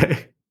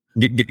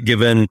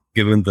given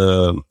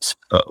the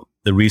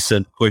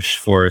recent push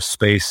for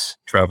space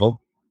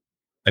travel,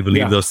 I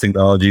believe those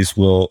technologies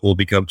will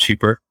become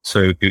cheaper.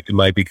 So it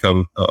might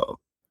become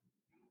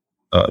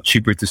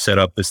cheaper to set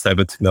up this type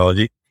of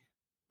technology.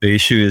 The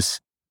issue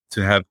is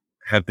to have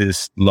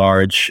this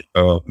large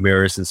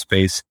mirrors in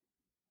space.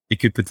 It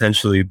could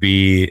potentially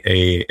be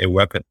a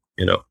weapon,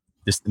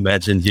 Just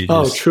imagine you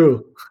Oh, just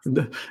true.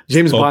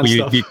 James Bond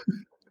stuff.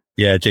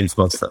 Yeah, James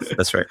Bond stuff.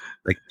 That's right.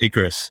 Like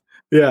Icarus.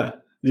 Yeah.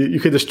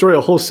 You could destroy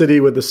a whole city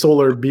with a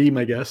solar beam,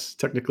 I guess,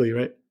 technically,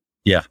 right?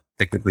 Yeah,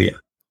 technically, yeah.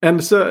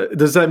 And so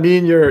does that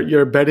mean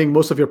you're betting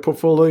most of your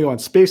portfolio on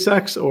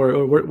SpaceX,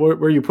 or where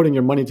are you putting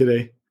your money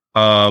today?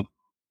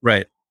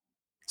 Right.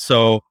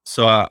 So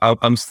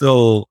I'm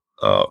still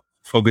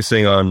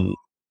focusing on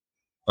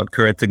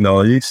current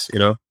technologies,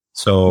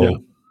 So yeah.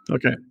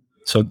 Okay.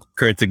 So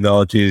current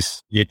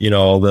technologies,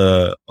 all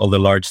the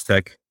large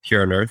tech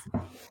here on Earth.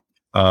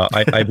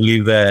 I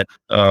believe that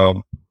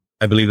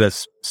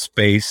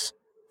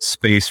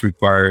space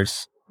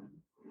requires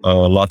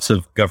lots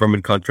of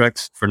government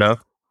contracts for now.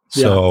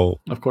 So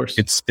yeah, of course,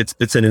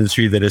 it's an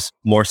industry that is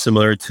more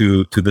similar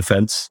to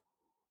defense.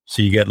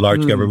 So you get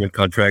large government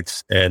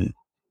contracts, and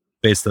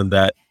based on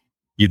that,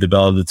 you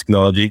develop the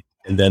technology,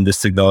 and then this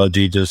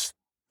technology just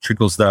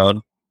trickles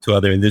down to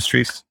other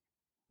industries.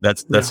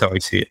 That's how I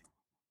see it.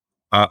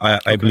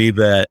 I believe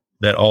that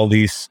all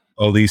these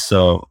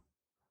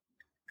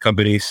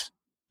companies,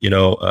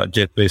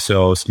 Jeff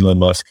Bezos, Elon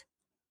Musk,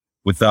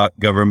 without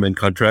government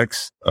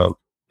contracts,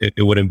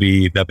 it wouldn't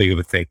be that big of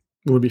a thing.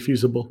 It would be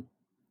feasible.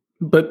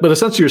 But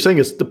essentially, you're saying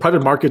is the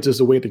private markets is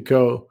the way to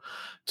go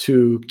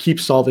to keep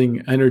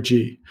solving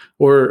energy.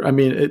 Or, I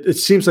mean, it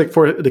seems like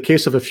for the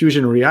case of a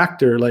fusion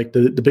reactor, like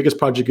the biggest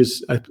project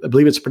is, I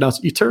believe it's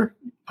pronounced ITER,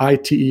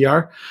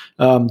 ITER.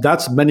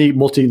 That's many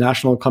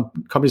multinational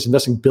companies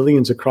investing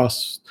billions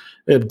across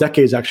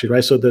decades, actually,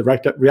 right? So the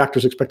reactor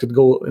is expected to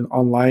go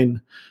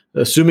online,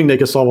 assuming they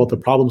can solve all the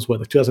problems with,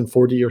 like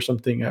 2040 or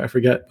something, I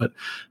forget. But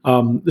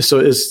do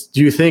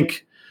you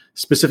think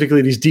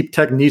specifically these deep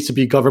tech needs to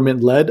be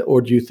government led, or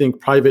do you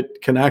think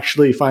private can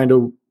actually find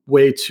a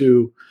way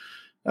to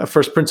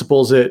first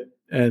principles it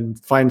and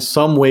find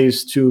some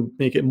ways to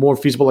make it more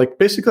feasible, like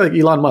basically like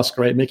Elon Musk,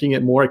 right? Making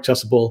it more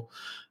accessible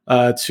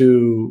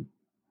to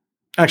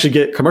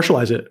actually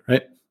commercialize it,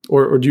 right?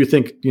 Or do you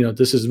think,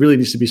 this really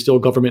needs to be still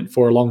government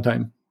for a long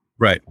time?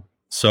 Right.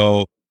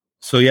 So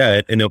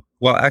yeah,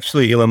 well,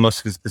 actually Elon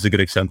Musk is a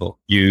good example.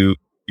 You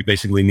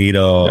basically need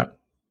a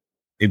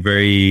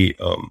very,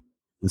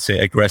 let's say,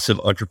 aggressive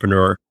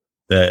entrepreneur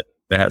that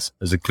has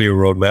a clear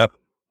roadmap,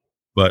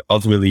 but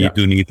ultimately you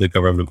do need the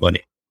government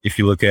money. If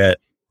you look at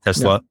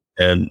Tesla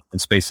and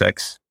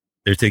SpaceX,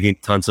 they're taking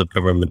tons of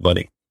government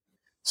money.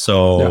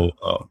 So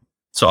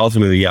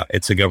ultimately,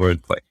 it's a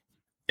government play.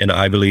 And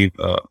I believe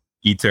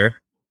ITER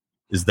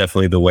is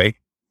definitely the way.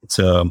 It's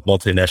a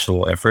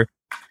multinational effort.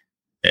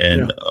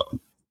 And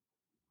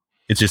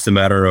it's just a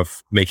matter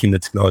of making the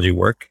technology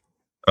work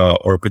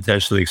or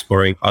potentially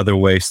exploring other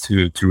ways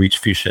to reach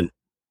fusion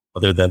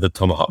other than the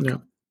Tomahawk. Yeah.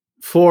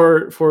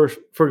 For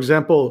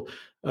example,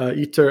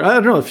 ITER, I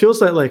don't know, it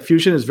feels like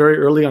fusion is very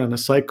early on in a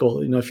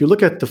cycle. If you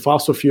look at the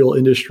fossil fuel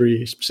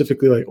industry,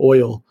 specifically like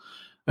oil,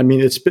 I mean,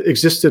 it's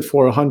existed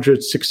for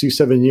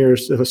 167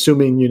 years,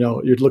 assuming,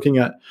 you're looking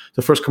at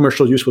the first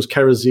commercial use was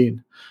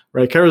kerosene,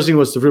 right? Kerosene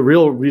was the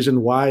real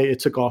reason why it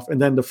took off.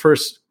 And then the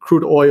first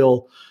crude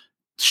oil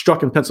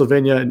struck in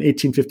Pennsylvania in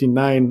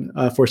 1859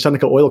 for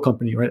Seneca Oil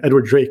Company, right?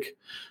 Edward Drake.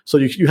 So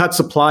you had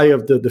supply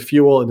of the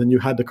fuel, and then you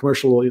had the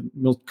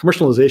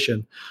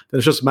commercialization. Then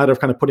it's just a matter of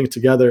kind of putting it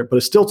together. But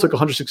it still took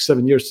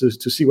 167 years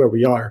to see where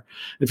we are.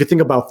 And if you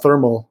think about if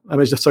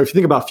you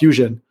think about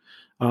fusion,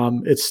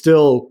 it's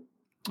still,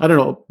 I don't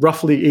know,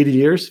 roughly 80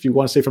 years, if you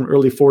want to say, from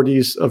early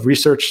 40s of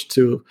research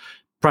to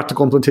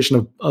practical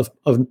implementation of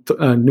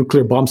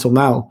nuclear bombs till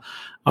now.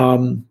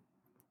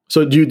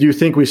 So do you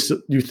think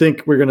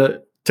we're going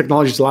to,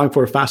 technology is allowing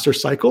for a faster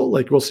cycle,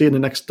 like we'll see in the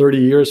next 30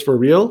 years for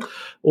real?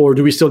 Or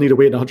do we still need to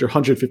wait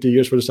 150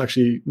 years for this to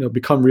actually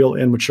become real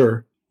and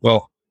mature?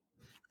 Well,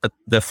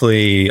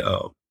 definitely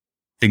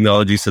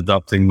technology is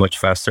adopting much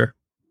faster.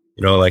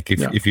 Like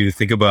if you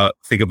think about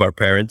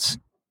parents,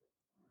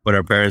 when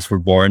our parents were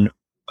born,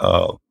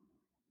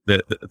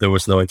 there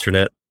was no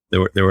internet,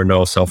 there were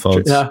no cell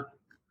phones. There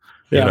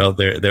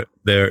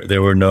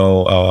were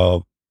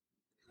no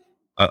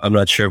I'm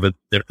not sure, but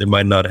there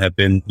might not have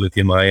been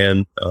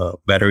lithium-ion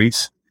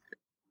batteries.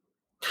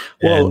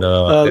 Well,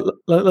 and,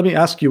 let me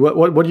ask you,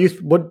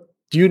 what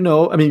do you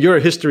know? I mean, you're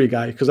a history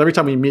guy, because every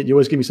time we meet, you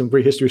always give me some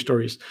great history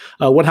stories.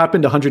 What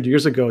happened 100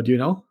 years ago? Do you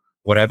know?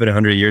 What happened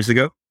 100 years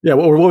ago? Yeah,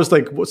 or what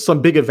was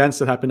some big events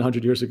that happened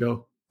 100 years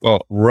ago?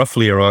 Well,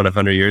 roughly around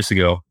 100 years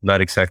ago,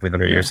 not exactly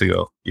 100 years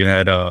ago. You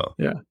had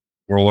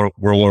World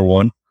War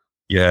One.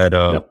 You had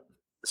the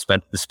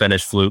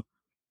Spanish flu.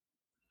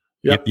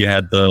 Yep. You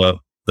had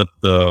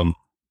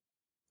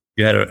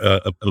you had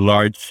a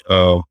large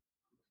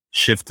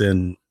shift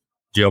in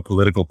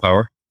geopolitical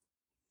power.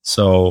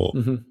 So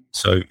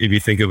if you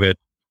think of it,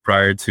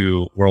 prior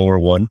to World War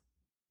One,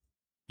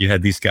 you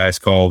had these guys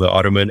called the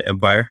Ottoman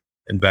Empire,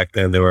 and back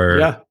then they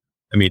were,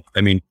 I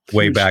mean,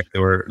 way huge. Back they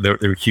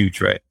were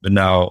huge, right? But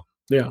now,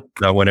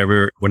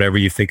 whenever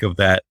you think of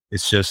that,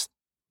 it's just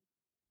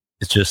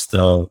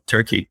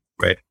Turkey,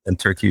 right? And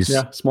Turkey's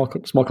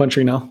small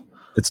country now.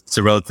 It's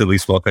a relatively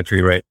small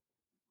country, right?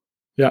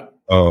 Yeah.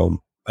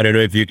 I don't know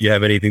if you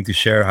have anything to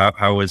share.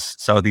 How was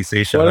Southeast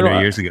Asia 100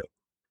 years ago?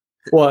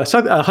 Well, it's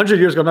not 100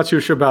 years ago. I'm not too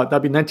sure about.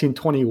 That'd be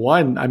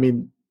 1921. I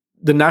mean,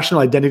 the national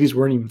identities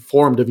weren't even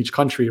formed of each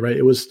country, right?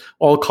 It was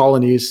all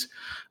colonies.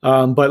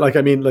 But like,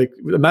 I mean, like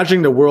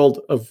imagining the world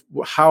of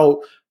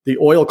how the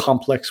oil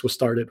complex was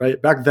started,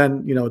 right? Back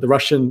then,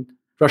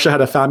 Russia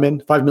had a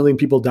famine. 5 million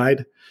people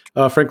died.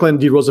 Franklin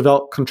D.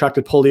 Roosevelt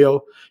contracted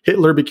polio.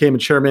 Hitler became a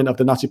chairman of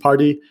the Nazi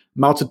Party.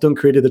 Mao Zedong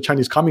created the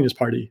Chinese Communist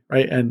Party,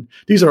 right? And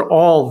these are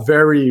all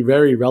very,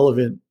 very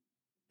relevant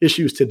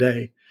issues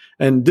today.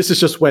 And this is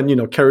just when,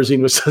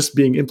 kerosene was just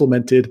being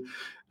implemented.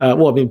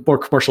 More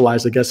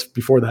commercialized, I guess,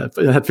 before that.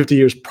 It had 50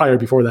 years prior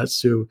before that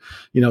to,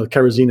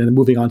 kerosene, and then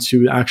moving on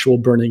to actual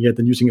burning it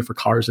and using it for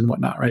cars and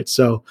whatnot, right?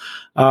 So,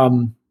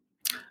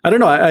 I don't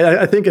know.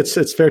 I think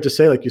it's fair to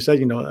say, like you said,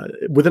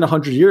 within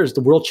 100 years,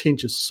 the world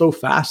changes so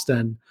fast,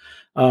 and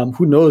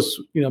who knows,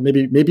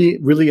 maybe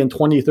really in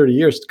 20, 30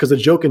 years, because the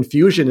joke in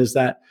fusion is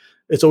that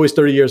it's always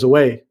 30 years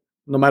away.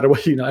 No matter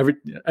what,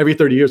 every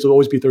 30 years will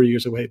always be 30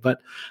 years away. But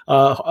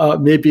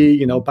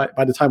maybe,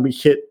 by the time we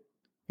hit,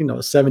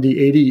 70,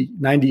 80,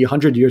 90,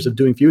 100 years of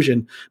doing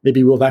fusion,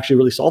 maybe we'll have actually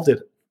really solved it.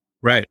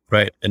 Right.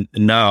 And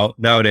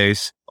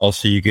nowadays,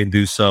 also you can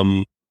do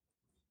some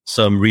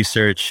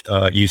research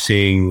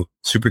using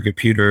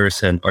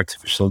supercomputers and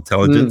artificial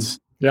intelligence.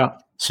 Yeah.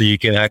 So you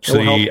can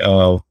actually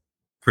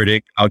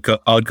predict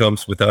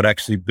outcomes without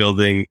actually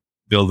building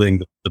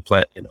the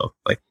plant.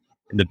 Like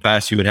in the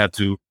past, you would have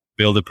to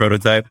build a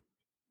prototype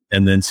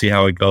and then see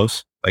how it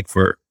goes, like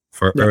for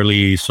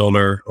early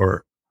solar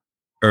or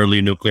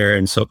early nuclear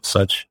and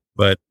such.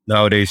 But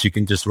nowadays, you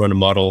can just run a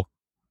model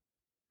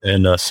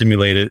and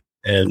simulate it,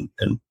 and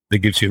that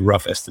gives you a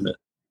rough estimate.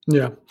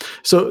 Yeah.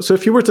 So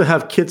if you were to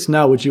have kids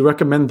now, would you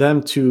recommend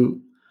them to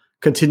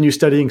continue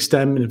studying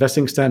STEM and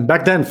investing in STEM?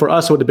 Back then, for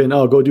us, it would have been,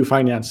 go do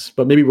finance.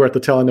 But maybe we're at the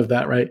tail end of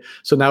that, right?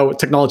 So now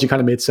technology kind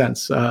of made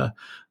sense.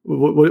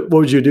 What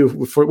would you do?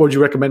 What would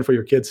you recommend for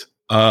your kids?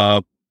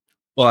 Well,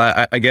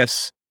 I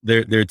guess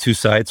there are two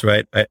sides,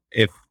 right?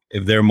 If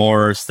they're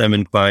more STEM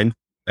inclined,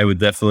 I would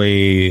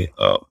definitely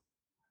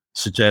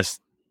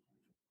suggest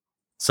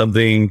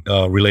something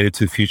related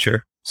to the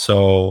future.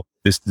 So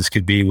this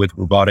could be with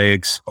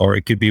robotics, or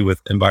it could be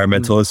with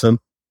environmentalism.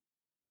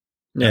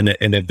 Yeah.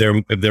 And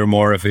if they're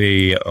more of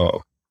a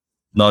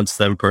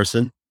non-STEM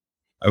person,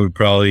 I would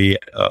probably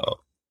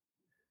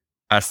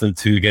ask them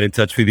to get in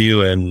touch with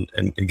you and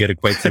get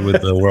acquainted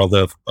with the world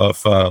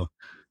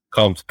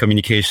of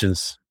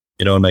communications.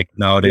 Like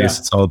nowadays,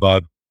 It's all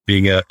about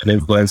being an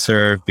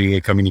influencer, being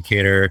a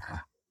communicator,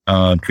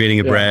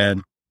 creating a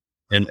brand,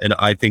 and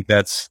I think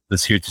that's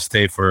here to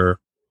stay for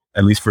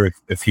at least for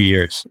a few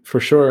years. For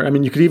sure. I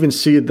mean, you could even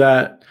see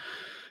that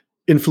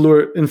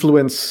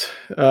influence,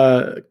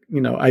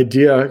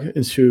 idea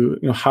into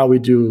how we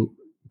do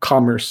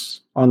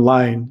commerce,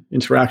 online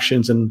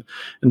interactions, and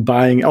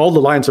buying. All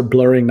the lines are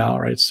blurring now,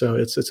 right? So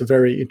it's a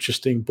very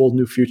interesting, bold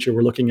new future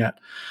we're looking at.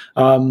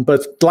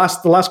 But the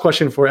last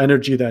question for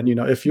energy, then,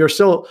 if you were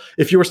still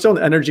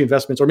in energy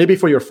investments, or maybe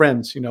for your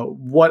friends,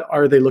 what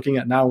are they looking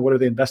at now? What are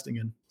they investing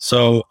in?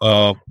 So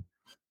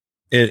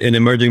in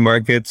emerging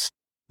markets,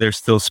 there's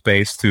still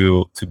space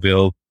to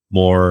build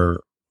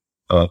more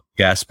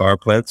gas power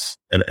plants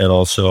and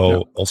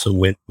also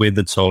wind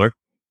and solar.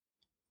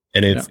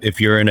 And if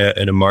you're in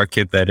a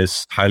market that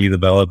is highly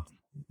developed,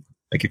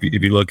 like if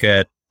you look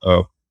at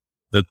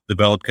the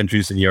developed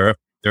countries in Europe,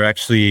 they're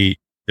actually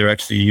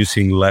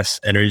using less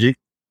energy.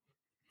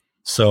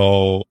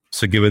 So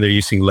given they're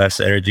using less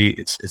energy,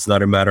 it's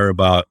not a matter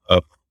about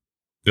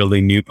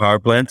building new power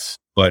plants,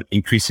 but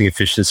increasing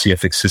efficiency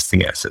of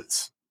existing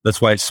assets. That's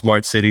why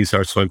smart cities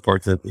are so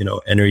important.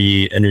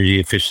 Energy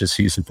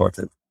efficiency is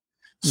important.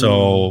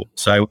 So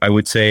I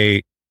would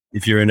say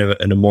if you're in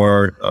a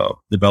more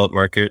developed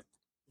market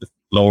with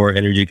lower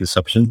energy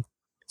consumption,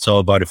 it's all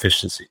about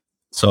efficiency.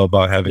 It's all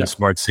about having a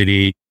smart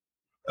city,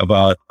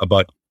 about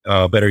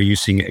better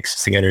using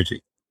existing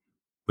energy.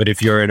 But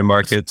if you're in a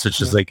market such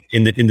as like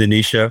in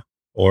Indonesia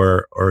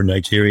or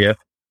Nigeria,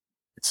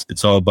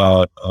 it's all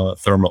about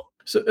thermal.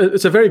 So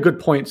it's a very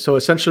good point. So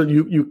essentially,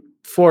 you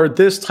for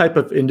this type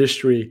of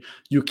industry,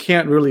 you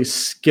can't really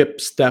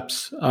skip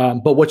steps.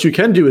 But what you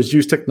can do is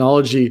use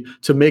technology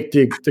to make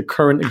the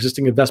current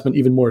existing investment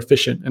even more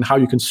efficient and how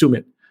you consume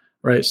it,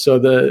 right? So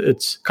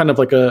it's kind of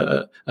like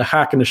a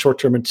hack in the short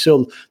term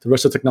until the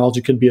rest of the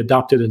technology can be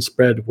adopted and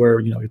spread where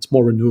it's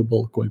more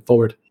renewable going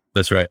forward.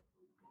 That's right.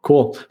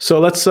 Cool. So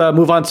let's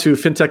move on to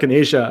fintech in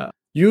Asia.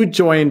 You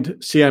joined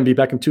CIMB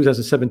back in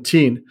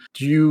 2017.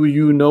 Do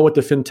you know what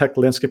the fintech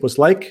landscape was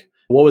like?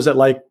 What was it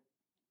like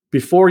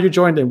before you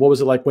joined, and what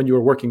was it like when you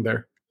were working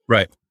there?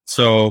 Right.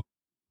 So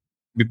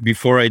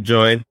before I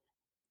joined,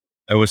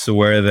 I was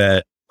aware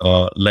that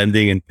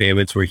lending and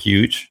payments were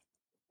huge.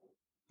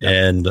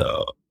 And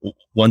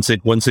once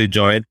I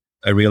joined,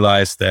 I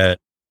realized that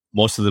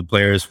most of the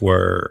players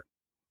were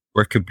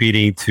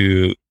competing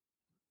to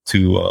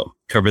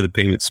cover the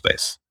payment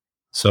space.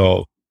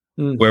 So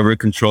whoever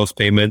controls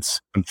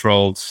payments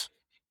controls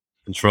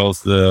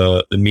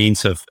the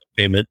means of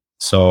payment.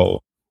 So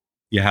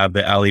you have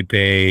the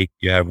Alipay,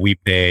 you have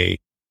WePay,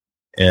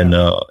 and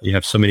you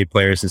have so many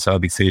players in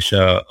Southeast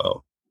Asia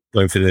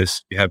going for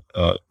this. You have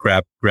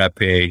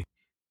GrabPay.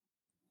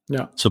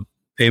 Yeah. So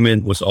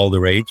payment was all the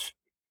rage.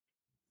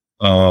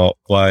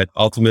 But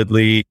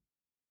ultimately,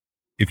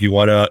 if you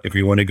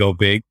wanna go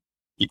big,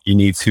 you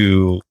need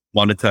to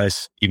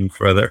monetize even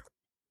further.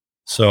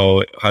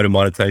 So how to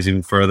monetize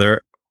even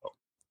further?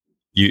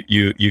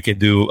 You can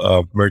do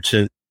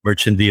merchant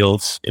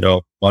deals.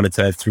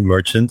 Monetize through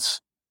merchants,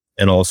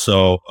 and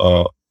also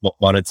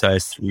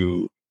monetize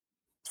through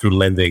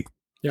lending.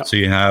 Yeah. So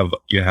you have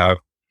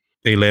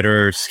pay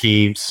later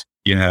schemes.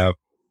 You have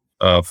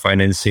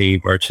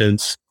financing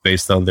merchants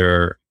based on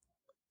their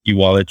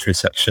e-wallet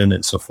transaction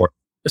and so forth.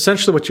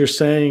 Essentially, what you're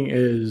saying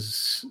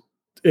is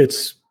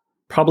it's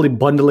probably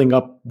bundling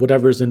up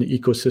whatever's in the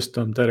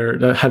ecosystem that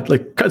have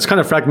like, it's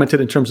kind of fragmented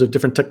in terms of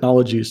different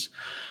technologies,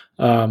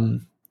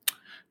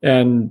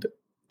 and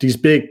these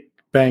big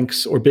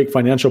banks or big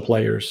financial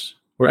players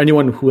or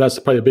anyone who has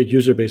probably a big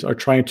user base are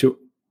trying to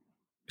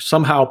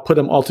somehow put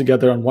them all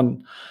together on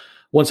one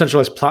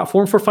centralized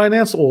platform for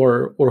finance,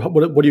 or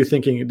what are you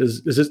thinking?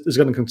 Is it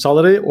going to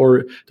consolidate,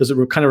 or does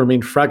it kind of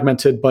remain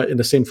fragmented but in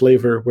the same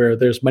flavor where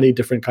there's many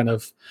different kind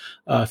of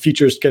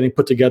features getting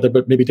put together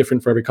but maybe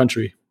different for every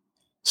country?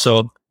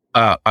 So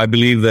I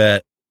believe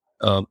that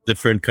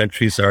different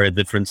countries are at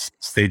different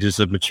stages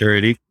of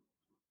maturity,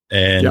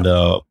 and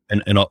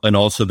and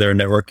also their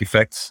network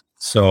effects.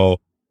 So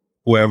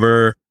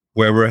whoever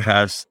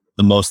has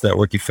the most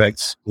network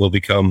effects will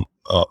become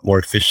more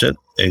efficient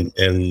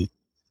and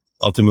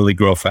ultimately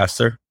grow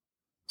faster.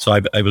 So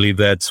I believe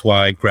that's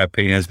why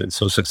GrabPay has been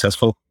so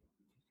successful.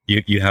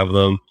 You have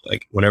them,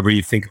 like, whenever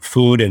you think of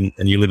food and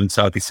you live in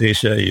Southeast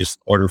Asia, you just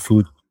order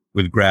food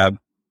with Grab.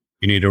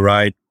 You need a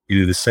ride, you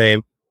do the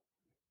same.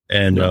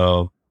 And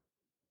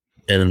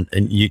and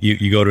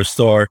you go to a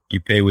store, you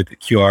pay with the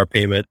QR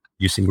payment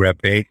using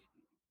GrabPay.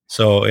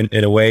 So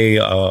in a way,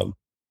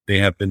 they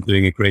have been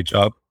doing a great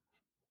job.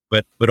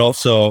 But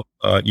also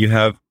you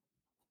have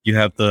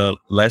the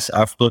less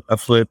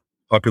affluent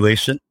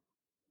population.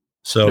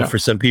 So for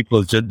some people,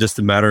 it's just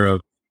a matter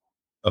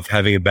of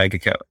having a bank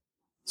account.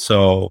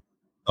 So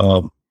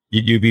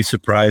you'd be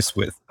surprised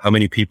with how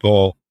many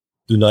people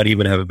do not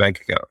even have a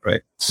bank account,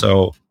 right?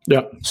 So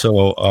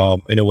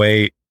in a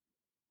way,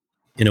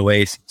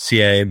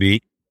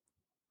 CIMB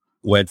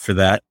went for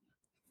that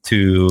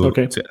to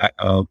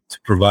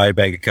provide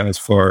bank accounts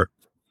for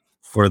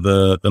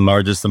the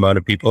largest amount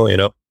of people,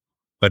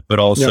 but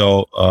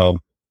also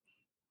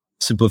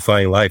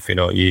simplifying life.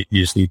 You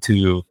just need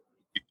to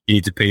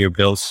pay your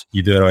bills.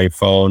 You do it on your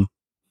phone,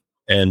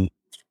 and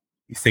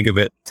you think of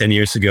it, 10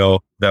 years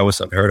ago, that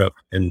was unheard of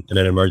in an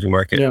emerging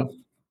market. Yeah.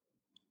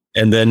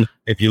 And then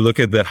if you look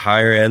at the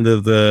higher end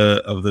of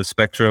the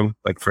spectrum,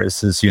 like for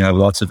instance, you have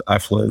lots of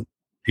affluent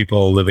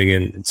people living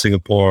in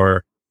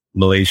Singapore,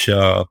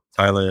 Malaysia,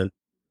 Thailand.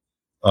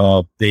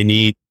 They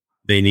need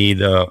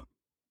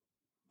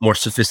more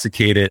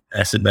sophisticated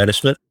asset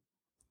management.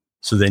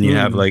 So then you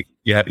have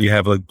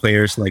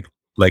players like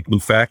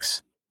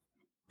Lufax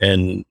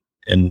and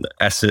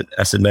asset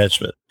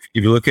management.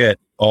 If you look at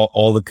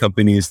all the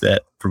companies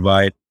that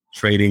provide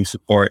trading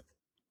support,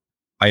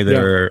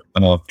 either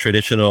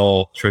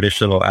traditional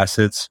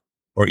assets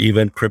or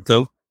even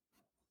crypto,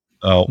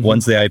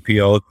 once they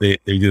IPO, they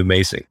do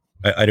amazing.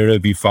 I don't know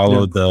if you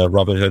followed the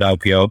Robinhood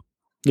IPO.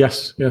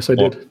 Yes, I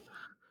did.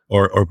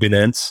 Or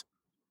Binance.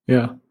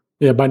 Yeah,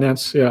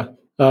 Binance. Yeah,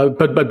 but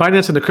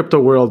Binance in the crypto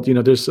world,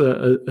 there's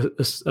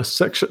a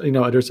section,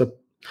 there's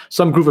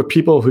some group of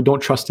people who don't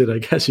trust it, I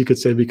guess you could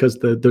say, because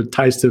the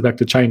ties back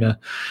to China.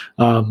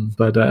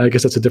 But I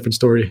guess that's a different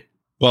story.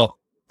 Well,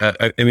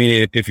 I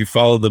mean, if you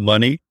follow the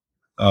money,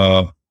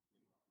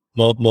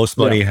 most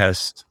money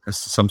has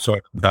some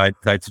sort of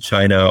tied to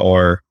China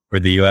or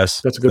the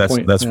US. That's a good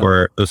point. That's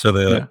where those are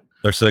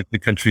the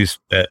countries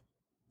that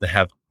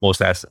have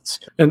most assets.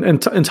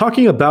 And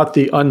talking about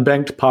the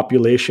unbanked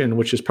population,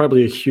 which is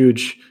probably a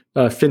huge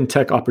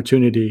fintech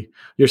opportunity,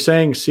 you're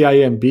saying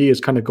CIMB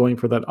is kind of going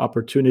for that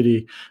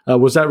opportunity.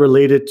 Was that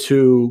related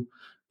to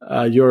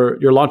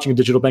you're launching a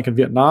digital bank in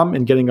Vietnam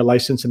and getting a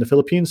license in the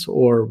Philippines,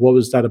 or what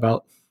was that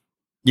about?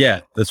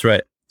 Yeah, that's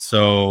right.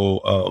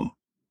 So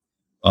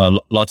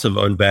lots of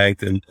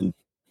unbanked in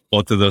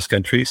both of those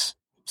countries.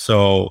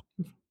 So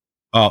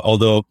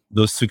although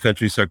those two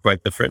countries are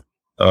quite different,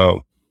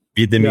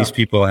 Vietnamese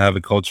people have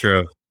a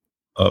culture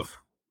of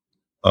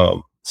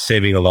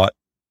saving a lot.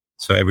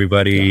 So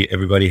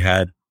everybody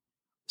had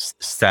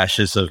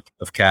stashes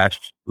of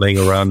cash laying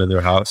around in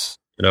their house,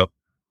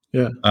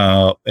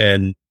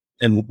 and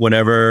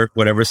whenever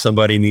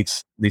somebody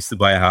needs to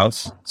buy a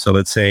house, so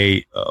let's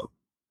say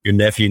your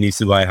nephew needs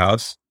to buy a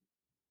house,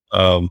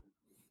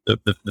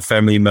 the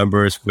family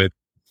members would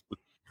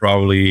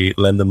probably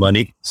lend the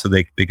money so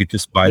they could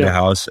just buy the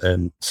house.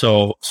 And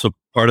so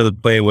part of the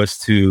play was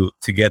to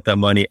get that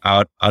money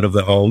out of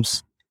the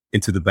homes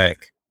into the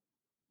bank.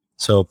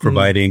 So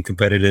providing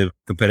competitive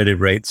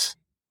rates,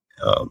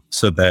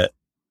 so that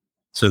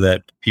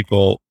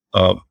people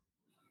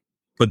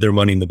put their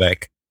money in the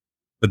bank.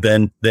 But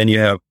then you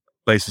have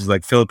places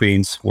like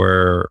Philippines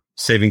where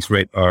savings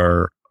rate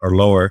are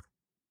lower,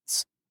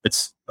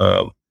 it's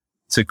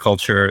a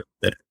culture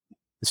that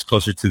is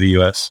closer to the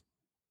US.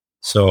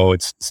 So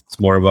it's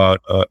more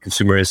about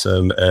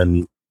consumerism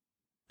and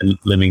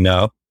living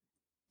now.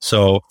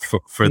 So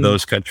for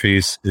those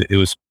countries, it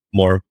was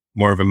more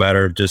of a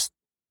matter of just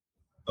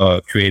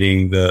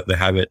creating the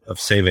habit of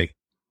saving.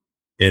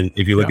 And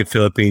if you look at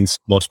Philippines,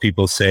 most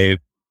people save.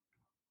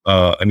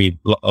 A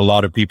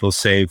lot of people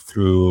save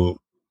through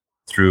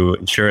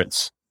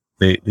insurance.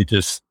 They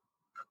just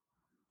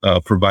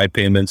provide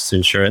payments to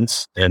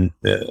insurance, and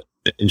the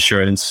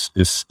insurance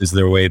is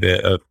their way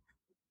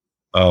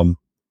of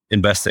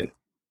investing,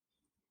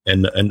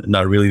 and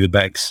not really the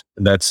banks.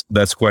 And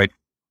that's quite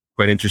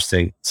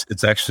interesting.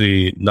 It's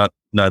actually not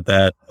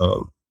that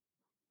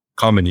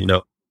common,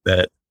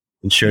 that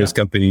insurance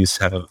companies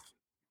have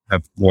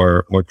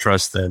more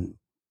trust and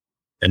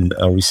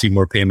receive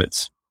more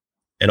payments.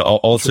 And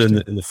also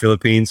in the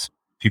Philippines,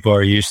 people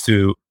are used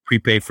to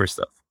prepay for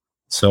stuff.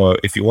 So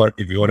if you want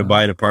to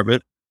buy an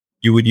apartment,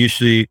 you would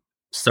usually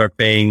start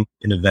paying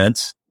in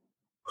advance,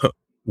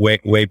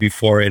 way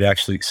before it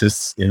actually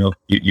exists.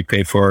 You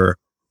pay for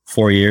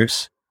 4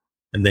 years,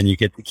 and then you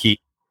get the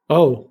key.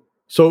 Oh,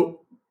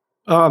 so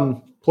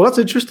well, that's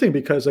interesting,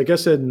 because I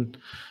guess in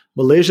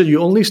Malaysia you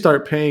only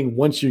start paying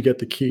once you get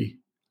the key,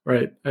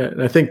 right?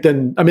 And I think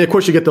then, of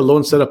course, you get the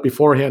loan set up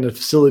beforehand, the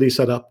facility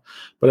set up,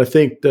 but I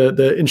think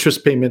the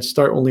interest payments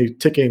start only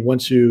ticking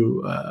once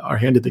you are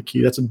handed the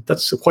key.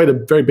 That's quite a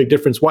very big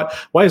difference. Why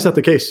is that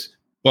the case?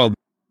 Well,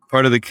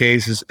 part of the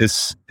case is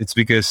it's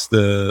because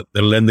the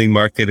lending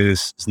market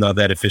is not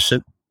that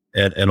efficient,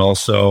 and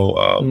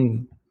also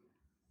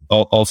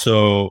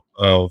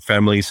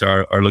families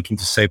are looking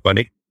to save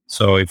money.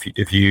 So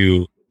if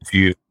you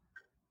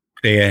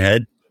pay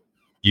ahead,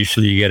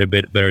 usually you get a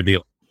bit better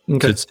deal.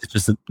 Okay. So it's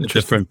just a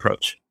different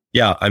approach.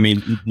 Yeah,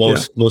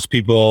 most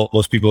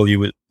people you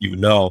would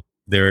know,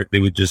 they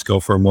would just go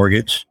for a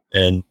mortgage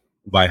and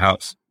buy a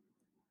house.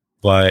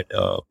 But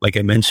like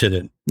I mentioned,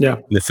 in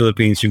the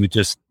Philippines, you would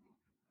just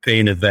pay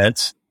in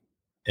advance,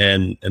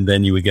 and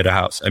then you would get a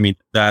house.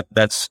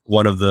 That's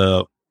one of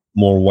the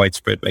more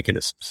widespread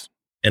mechanisms.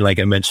 And like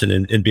I mentioned,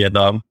 in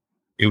Vietnam,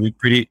 it would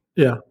be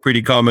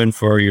pretty common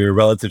for your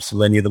relatives to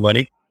lend you the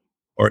money,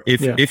 or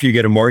if you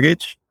get a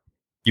mortgage,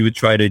 you would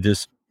try to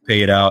just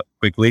pay it out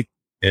quickly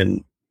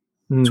in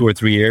 2 or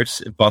 3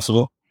 years, if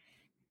possible,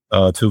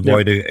 to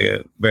avoid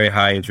very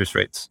high interest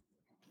rates.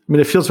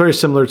 It feels very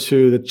similar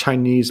to the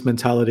Chinese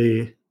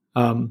mentality,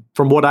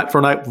 from what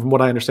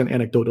I understand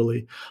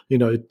anecdotally.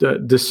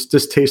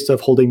 This taste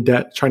of holding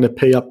debt, trying to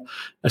pay up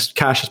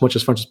cash as much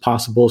as as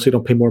possible, so you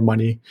don't pay more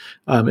money.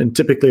 And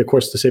typically, of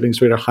course, the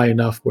savings rate are high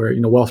enough where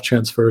wealth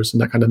transfers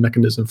and that kind of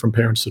mechanism from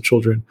parents to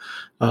children.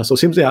 So it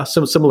seems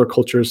similar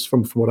cultures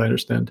from what I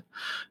understand.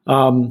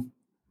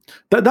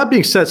 That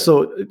being said,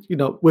 so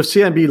with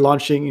CIMB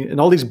launching and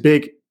all these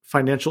big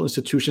financial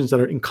institutions that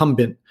are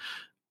incumbent,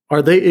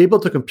 are they able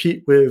to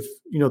compete with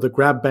the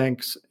Grab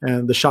banks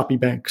and the Shopee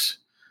banks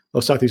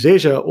of Southeast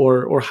Asia,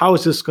 or how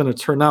is this going to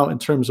turn out in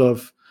terms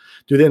of,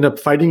 do they end up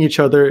fighting each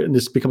other and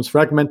this becomes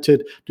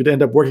fragmented? Do they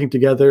end up working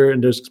together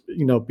and there's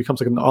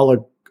becomes like an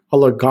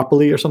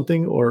oligopoly or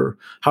something? Or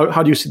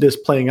how do you see this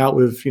playing out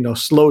with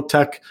slow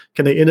tech?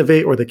 Can they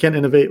innovate or they can't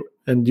innovate?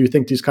 And do you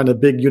think these kind of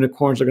big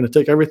unicorns are going to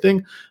take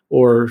everything,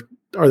 or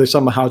are they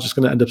somehow just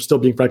going to end up still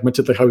being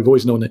fragmented like how we've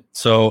always known it?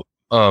 So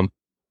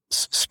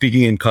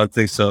speaking in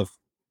context of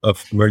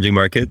emerging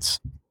markets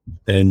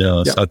in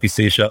Southeast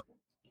Asia,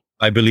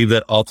 I believe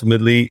that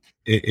ultimately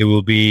it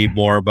will be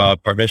more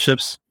about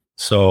partnerships.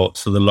 So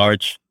the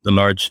large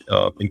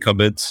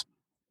incumbents,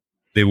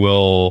 they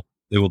will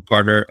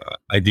partner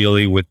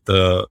ideally with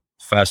the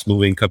fast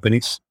moving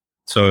companies.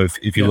 So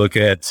if you look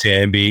at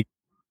CIMB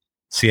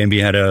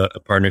had a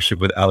partnership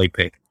with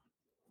Alipay.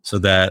 So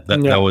that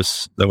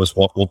was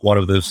one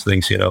of those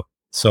things,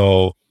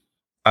 So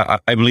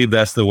I believe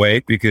that's the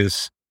way,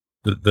 because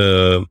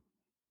the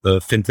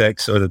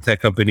fintechs or the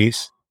tech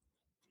companies,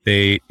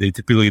 they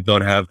typically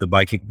don't have the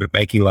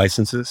banking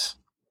licenses,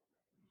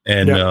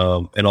 and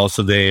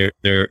also they're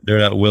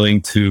not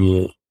willing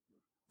to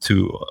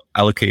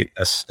allocate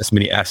as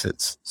many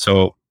assets.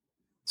 So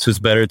it's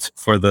better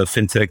for the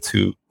fintech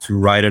to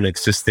ride on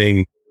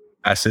existing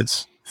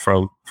assets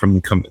from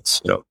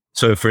incumbents.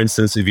 So for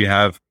instance, if you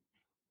have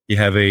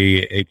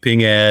a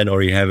Ping An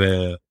or you have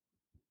a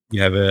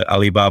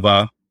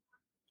Alibaba,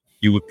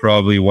 you would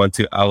probably want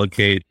to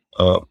allocate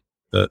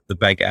the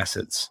bank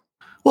assets.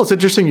 Well, it's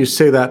interesting you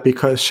say that,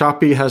 because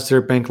Shopee has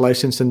their bank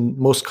license in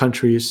most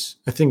countries.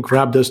 I think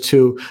Grab does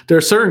too. There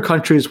are certain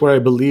countries where I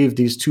believe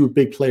these two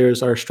big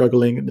players are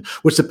struggling,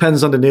 which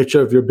depends on the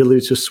nature of your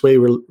ability to sway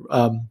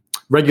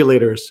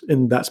regulators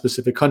in that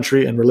specific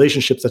country and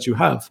relationships that you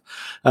have,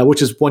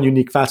 which is one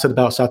unique facet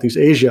about Southeast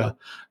Asia.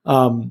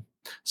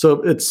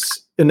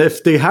 And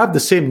if they have the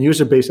same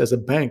user base as a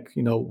bank,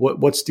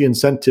 what's the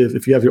incentive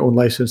if you have your own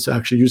license to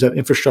actually use that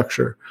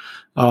infrastructure,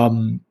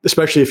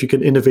 especially if you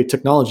can innovate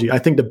technology? I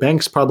think the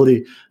banks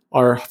probably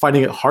are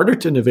finding it harder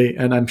to innovate.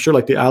 And I'm sure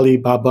like the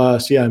Alibaba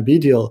CIMB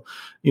deal,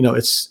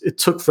 it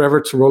took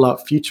forever to roll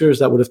out features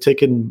that would have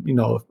taken,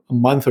 a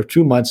month or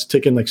 2 months,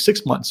 taken like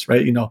 6 months,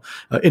 right?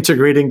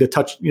 Integrating the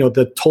touch,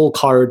 the toll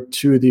card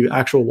to the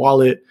actual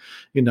wallet,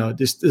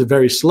 this is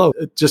very slow.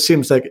 It just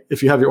seems like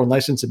if you have your own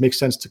license, it makes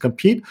sense to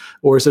compete,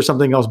 or is there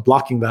something else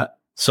blocking that?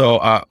 So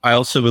I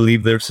also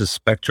believe there's a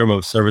spectrum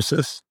of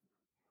services.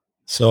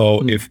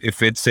 So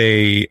if it's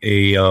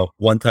a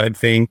one-time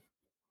thing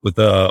with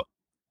a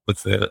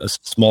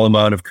small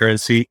amount of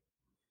currency,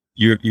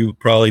 you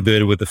probably do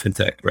it with the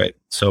fintech, right?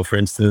 So for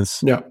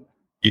instance,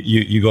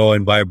 you go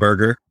and buy a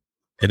burger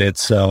and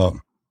it's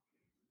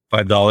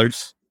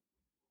 $5.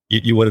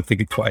 You wouldn't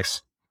think it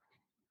twice.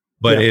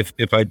 But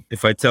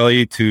if I tell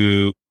you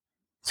to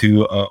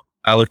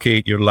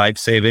allocate your life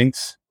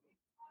savings,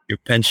 your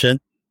pension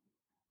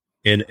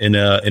in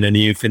a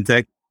new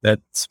fintech,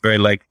 that's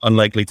very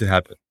unlikely to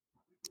happen.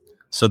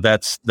 So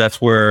that's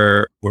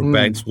where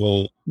banks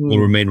will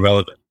remain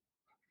relevant.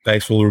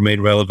 Banks will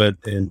remain relevant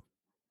in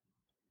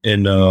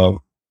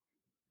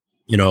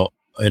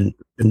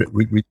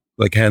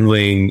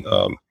handling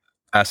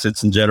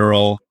assets in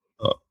general,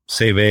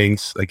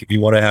 savings. Like if you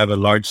want to have a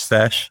large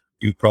stash,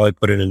 you probably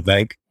put it in a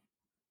bank.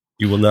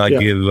 You will not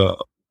you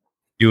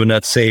will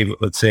not save,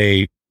 let's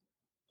say,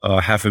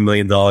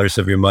 $500,000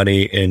 of your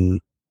money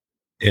in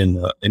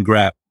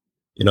Grab.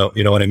 You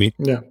know what I mean?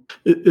 Yeah.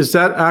 Is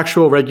that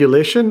actual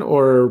regulation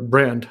or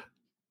brand,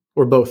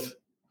 or both?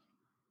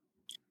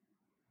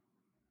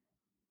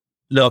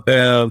 No,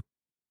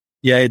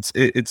 it's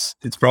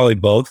probably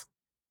both.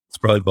 It's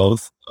probably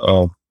both.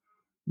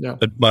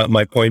 But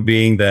my point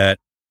being that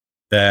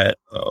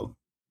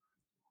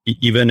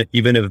even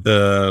if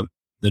the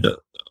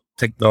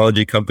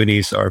technology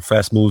companies are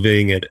fast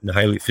moving and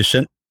highly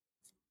efficient,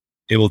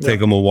 it will take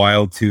them a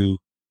while to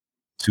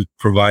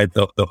provide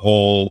the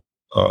whole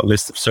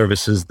list of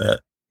services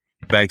that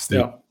banks do.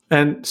 Yeah.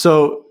 And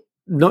so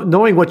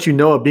knowing what you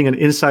know of being an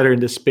insider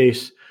in this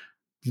space,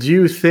 do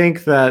you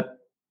think that,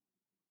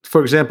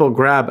 for example,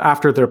 Grab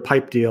after their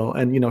pipe deal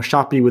and,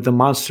 Shopee with the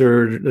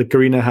monster that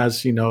Garena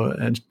has,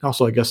 and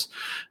also I guess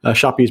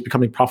Shopee is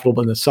becoming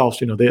profitable in itself.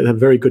 They have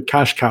very good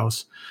cash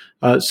cows.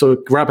 So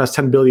Grab has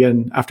 10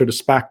 billion after the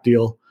SPAC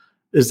deal.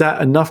 Is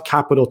that enough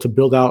capital to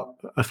build out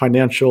a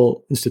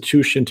financial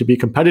institution to be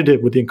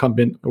competitive with the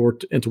incumbent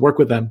and to work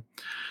with them?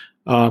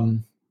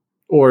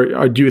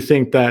 Or do you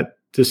think that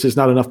this is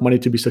not enough money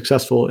to be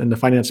successful in the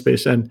finance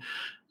space? And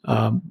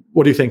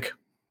what do you think?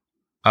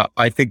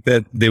 I think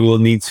that they will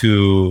need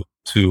to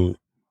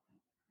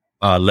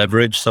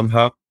leverage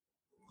somehow.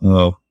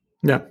 So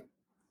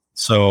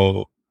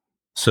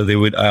they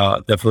would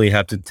definitely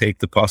have to take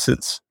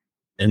deposits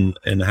and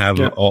have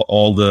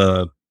all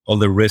the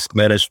risk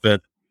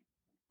management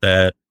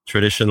that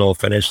traditional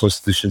financial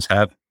institutions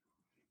have.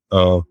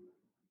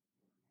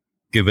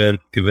 Given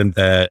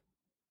that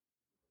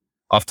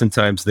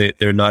oftentimes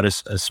they're not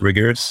as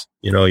rigorous.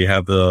 You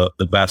have the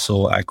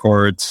Basel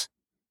Accords,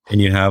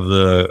 and you have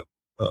the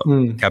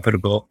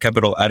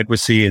capital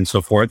adequacy and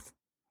so forth.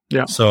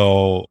 Yeah.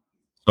 So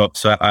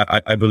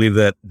I believe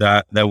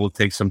that will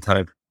take some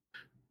time.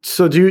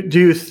 So do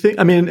you think?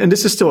 I mean, and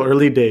this is still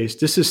early days.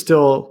 This is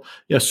still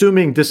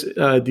assuming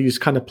these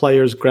kind of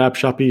players, Grab,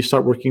 Shopee,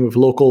 start working with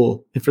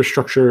local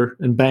infrastructure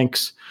and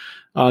banks.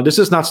 This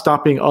is not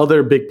stopping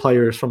other big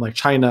players from like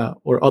China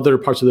or other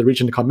parts of the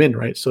region to come in,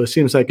 right? So it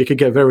seems like it could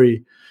get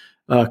very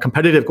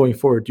competitive going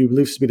forward. Do you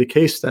believe this to be the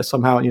case, that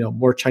somehow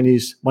more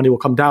Chinese money will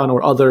come down,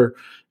 or other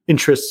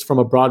interests from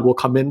abroad will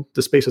come in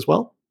the space as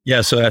well?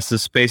 Yeah. So as the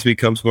space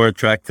becomes more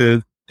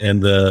attractive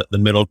and the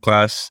middle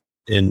class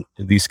in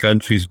these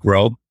countries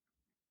grow,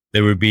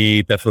 there would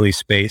be definitely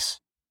space.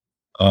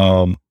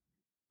 I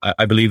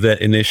believe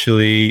that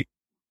initially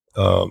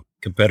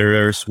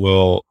competitors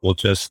will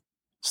just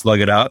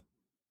slug it out,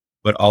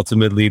 but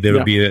ultimately there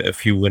will be a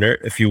few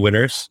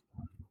winners,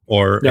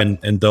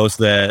 and those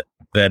that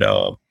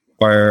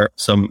require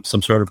some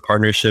sort of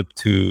partnership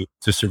to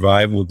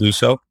survive will do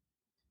so.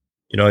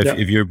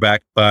 If you're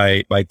backed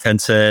by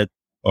Tencent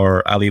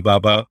or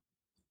Alibaba,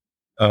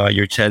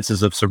 your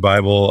chances of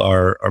survival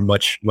are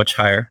much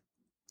higher.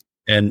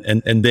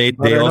 And they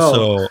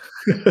also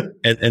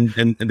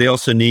and they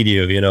also need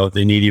you.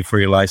 They need you for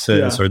your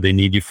license, or they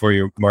need you for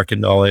your market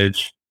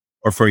knowledge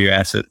or for your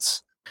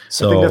assets.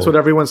 So I think that's what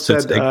everyone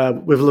said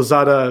with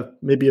Lazada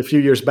maybe a few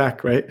years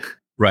back, right?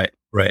 Right.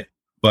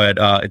 But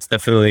it's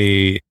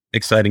definitely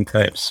exciting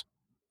times,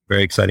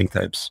 very exciting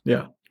times.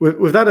 Yeah.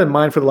 With that in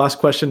mind, for the last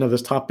question of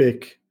this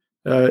topic,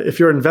 if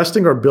you're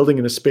investing or building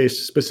in a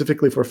space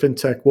specifically for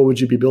fintech, what would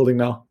you be building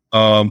now?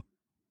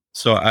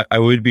 So I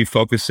would be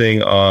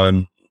focusing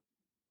on.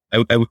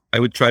 I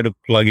would try to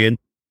plug in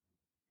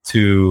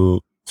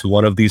to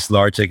one of these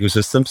large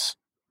ecosystems.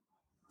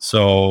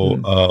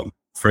 So,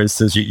 for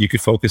instance, you could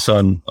focus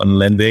on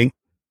lending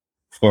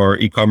for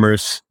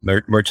e-commerce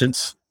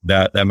merchants.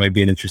 That might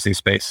be an interesting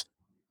space,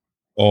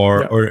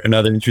 or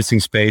another interesting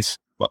space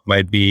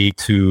might be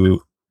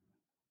to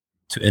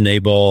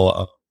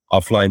enable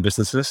offline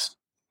businesses.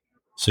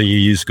 So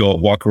you just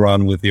walk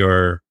around with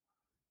your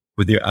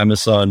with your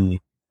Amazon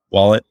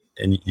wallet,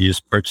 and you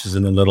just purchase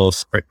in a little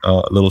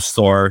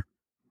store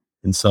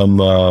in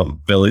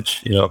some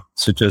village.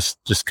 So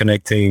just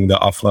connecting the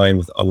offline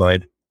with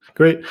online.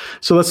 Great.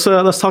 So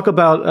let's talk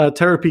about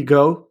Therapy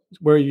Go,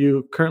 where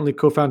you currently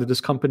co-founded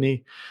this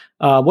company.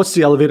 What's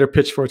the elevator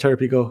pitch for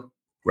Therapy Go?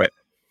 Right.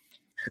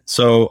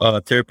 So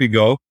Therapy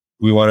Go,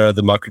 we want to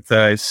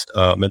democratize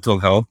mental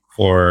health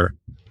for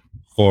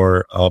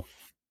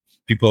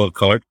people of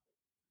color,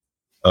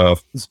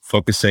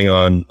 focusing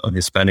on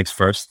Hispanics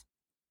first.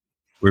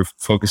 We're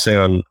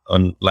focusing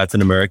on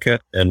Latin America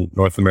and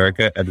North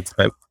America at the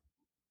time,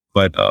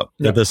 but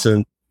that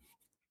doesn't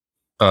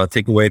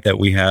take away that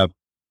we have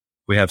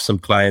some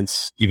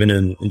clients even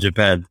in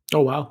Japan.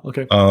 Oh wow!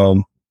 Okay.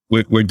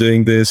 We're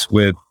doing this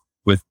with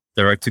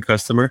direct to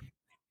customer,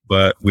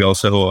 but we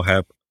also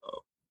have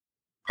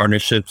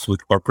partnerships with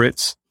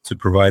corporates to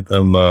provide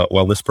them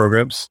wellness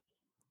programs,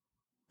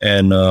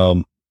 and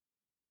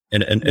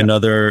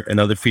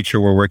another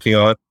feature we're working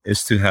on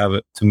is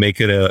to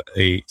make it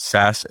a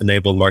SaaS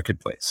enabled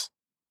marketplace.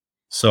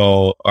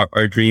 So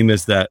our dream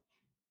is that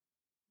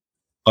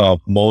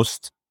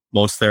most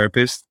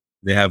therapists,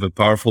 they have a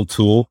powerful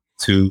tool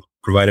to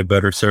provide a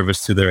better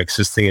service to their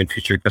existing and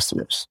future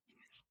customers,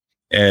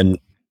 and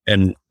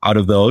out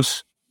of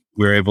those,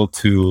 we're able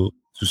to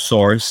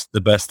source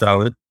the best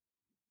talent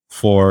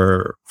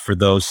for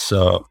those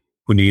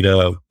who need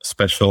a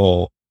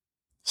special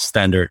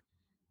standard.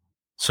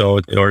 So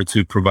in order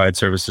to provide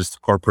services to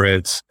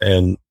corporates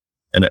and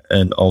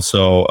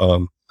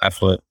also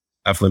affluent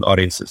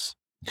audiences.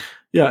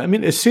 Yeah, I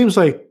mean, it seems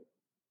like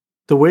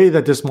the way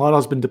that this model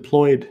has been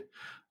deployed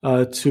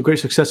to great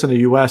success in the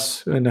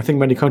U.S., and I think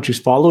many countries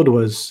followed,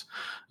 was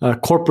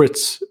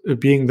corporates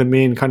being the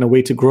main kind of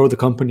way to grow the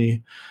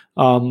company.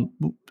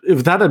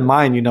 With that in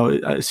mind,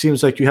 it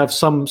seems like you have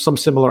some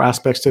similar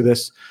aspects to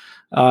this.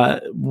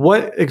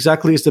 What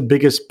exactly is the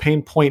biggest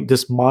pain point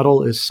this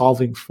model is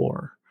solving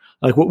for?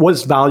 Like,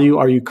 what value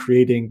are you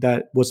creating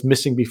that was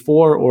missing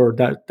before, or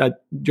that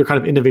you're kind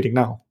of innovating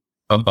now?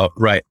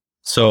 Right.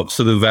 So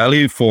the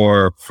value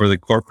for the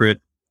corporate,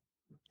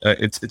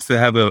 it's to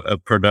have a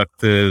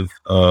productive,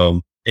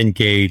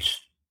 engaged,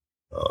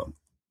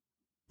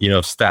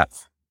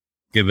 staff.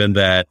 Given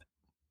that,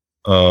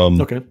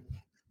 like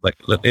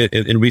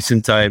in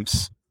recent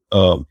times,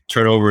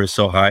 turnover is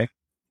so high.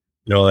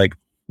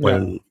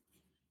 When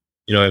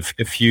a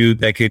few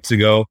decades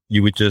ago,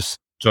 you would just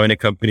join a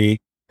company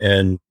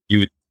and you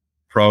would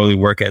probably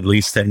work at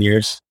least 10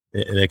 years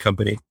in a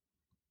company.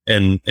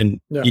 And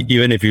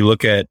even if you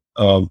look at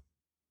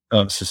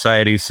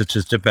societies such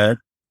as Japan,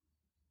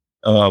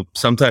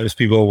 sometimes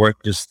people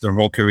work just their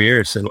whole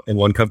careers in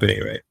one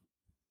company, right?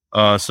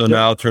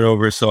 Now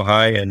turnover is so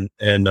high, and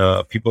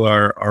people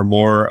are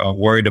more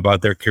worried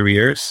about their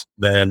careers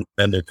than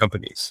their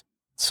companies.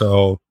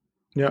 So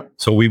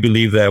we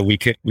believe that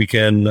we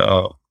can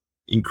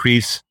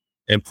increase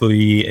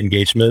employee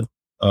engagement,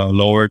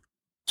 lower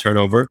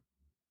turnover,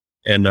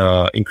 and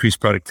increase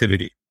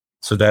productivity.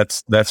 So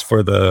that's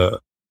for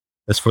the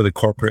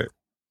corporate.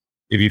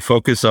 If you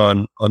focus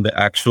on the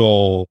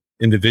actual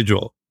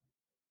individual,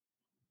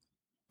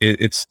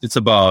 it's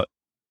about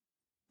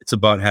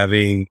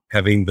having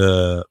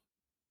the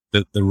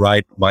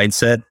right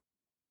mindset,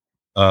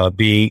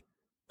 being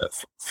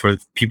for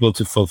people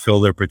to fulfill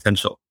their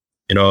potential.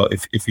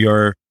 If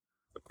you're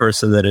a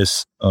person that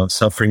is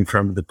suffering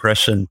from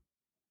depression,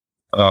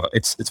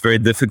 it's very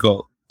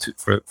difficult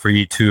for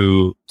you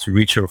to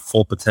reach your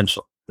full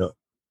potential.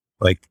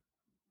 Like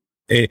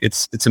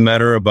it's a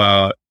matter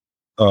about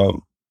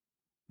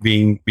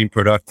being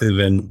productive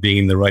and being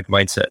in the right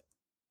mindset.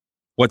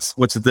 What's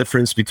the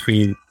difference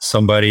between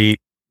somebody,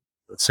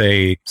 let's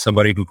say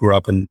somebody who grew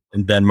up in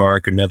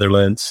Denmark or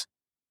Netherlands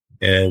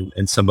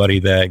and somebody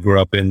that grew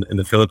up in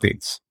the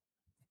Philippines?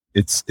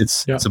 It's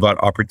about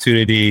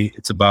opportunity.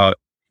 It's about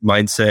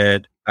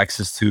mindset,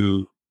 access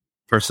to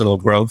personal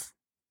growth.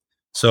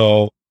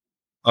 So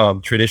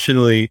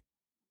traditionally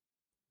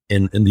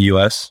in the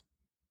US,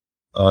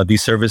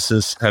 these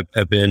services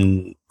have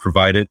been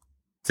provided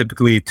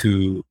typically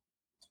to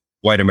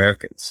white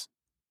Americans.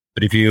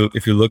 But if you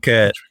look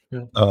at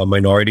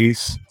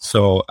minorities,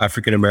 so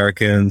African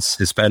Americans,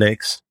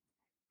 Hispanics,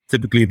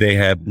 typically they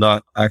have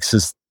not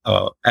access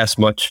as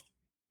much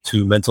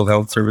to mental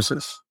health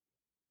services,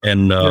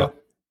 and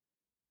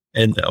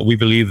we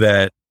believe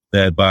that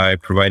by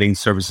providing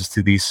services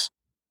to these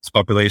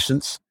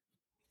populations,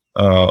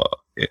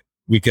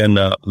 we can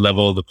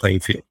level the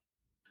playing field.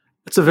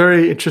 It's a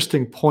very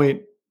interesting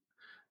point,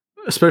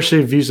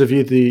 especially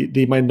vis-a-vis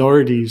the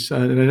minorities,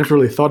 and I never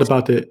really thought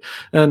about it.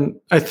 And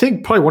I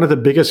think probably one of the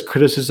biggest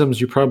criticisms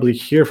you probably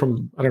hear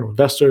from, I don't know,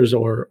 investors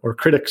or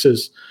critics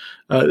is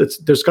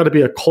there's got to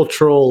be a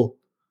cultural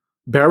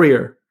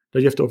barrier that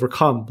you have to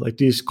overcome. Like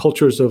these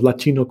cultures of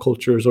Latino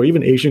cultures or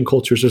even Asian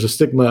cultures, there's a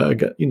stigma,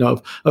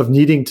 of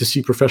needing to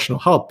see professional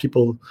help.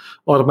 People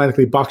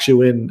automatically box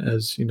you in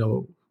as,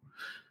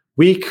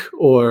 weak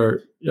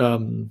or,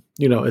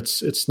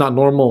 it's not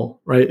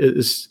normal, right?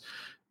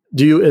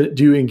 Do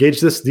you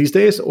engage these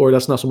days, or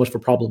that's not so much of a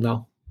problem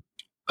now?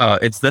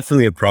 It's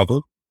definitely a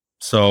problem.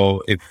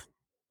 So if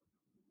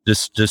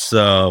just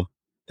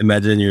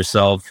imagine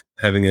yourself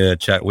having a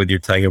chat with your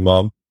tiger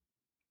mom.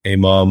 Hey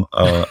mom,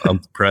 I'm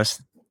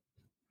depressed.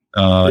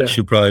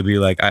 She'll probably be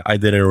like, I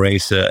didn't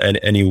raise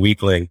any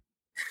weakling.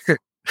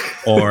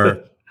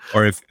 or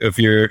if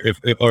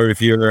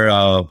you're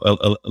a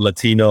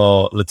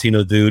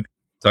Latino dude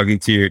talking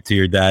to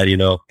your dad,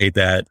 hey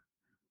dad,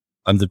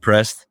 I'm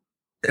depressed.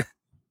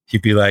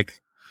 He'd be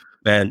like,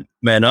 man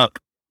up,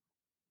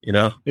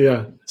 Yeah.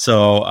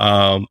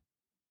 So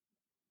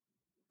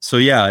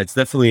yeah, it's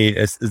definitely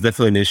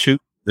an issue.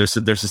 There's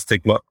a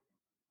stigma,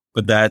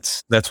 but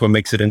that's what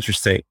makes it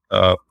interesting.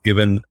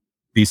 Given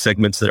these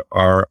segments that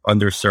are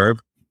underserved,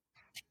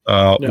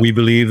 we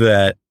believe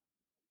that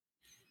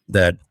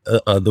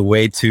the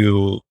way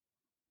to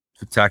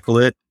tackle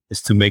it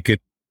is to make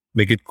it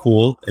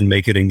cool and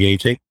make it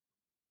engaging.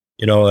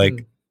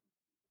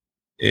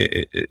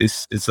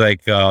 It's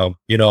like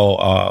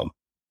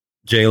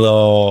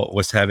J-Lo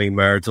was having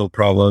marital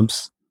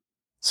problems.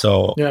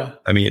 So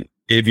I mean,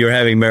 if you're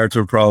having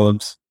marital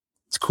problems,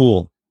 it's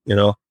cool, you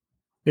know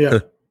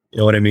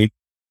what I mean?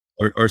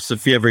 Or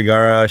Sofia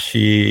Vergara,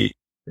 she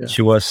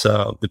was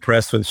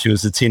depressed when she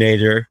was a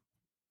teenager.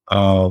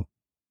 And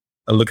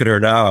look at her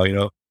now,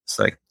 it's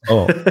like,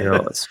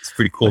 it's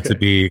pretty cool to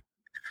be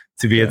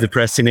a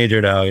depressed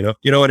teenager now, you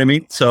know what I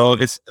mean? So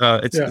it's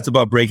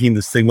about breaking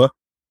the stigma.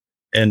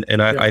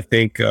 And I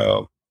think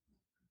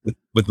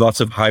with lots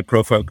of high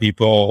profile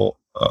people,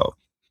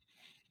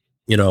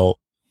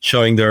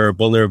 showing their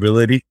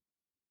vulnerability.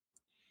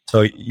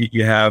 So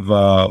you have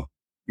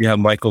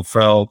Michael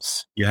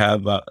Phelps, you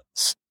have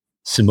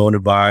Simone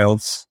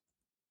Biles,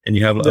 and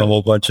you have a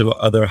whole bunch of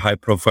other high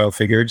profile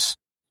figures.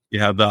 You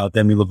have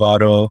Demi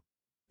Lovato,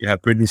 you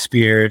have Britney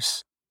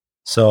Spears.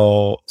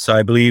 So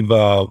I believe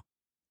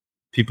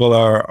people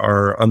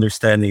are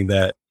understanding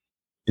that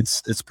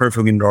it's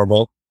perfectly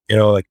normal.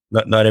 Like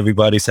not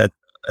everybody's at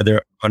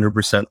their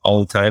 100% all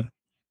the time,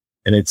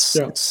 and it's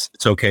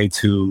okay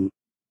to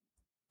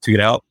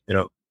get out.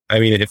 I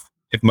mean,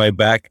 if my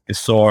back is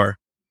sore,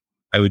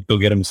 I would go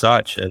get a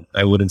massage, and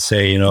I wouldn't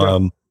say,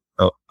 I'm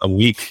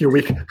weak. You're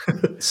weak.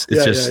 It's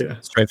just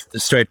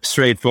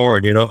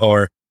straightforward,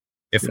 or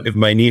if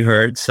my knee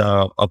hurts,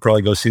 I'll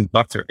probably go see the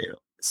doctor.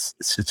 It's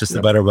just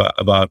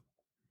about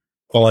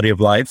quality of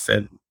life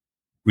and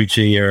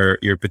reaching your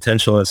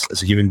potential as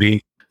a human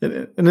being.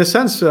 In a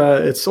sense,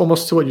 it's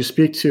almost to what you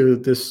speak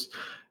to.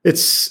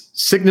 It's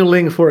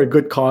signaling for a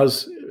good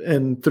cause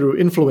and through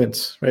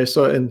influence, right?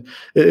 So, and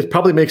it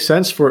probably makes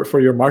sense for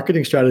your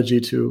marketing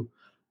strategy to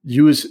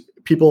use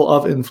people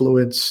of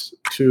influence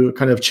to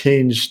kind of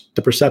change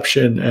the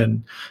perception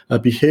and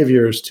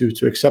behaviors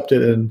to accept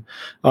it. And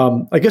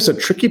I guess a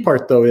tricky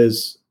part though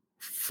is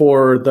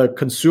for the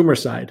consumer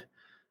side.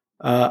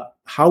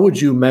 How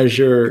would you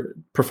measure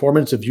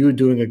performance of you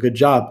doing a good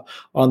job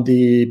on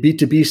the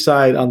B2B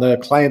side, on the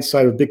client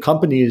side of big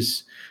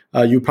companies?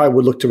 You probably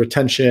would look to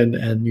retention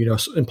and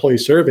employee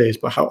surveys,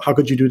 but how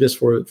could you do this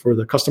for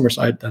the customer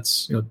side?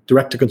 That's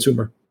direct to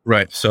consumer.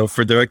 Right. So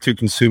for direct to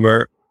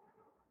consumer,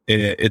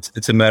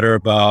 it's a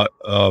matter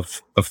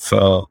of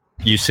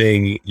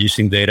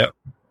using data.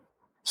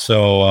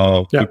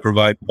 So we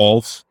provide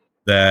polls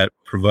that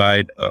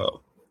provide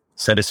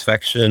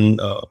satisfaction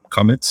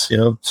comments.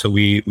 So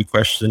we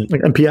question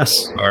like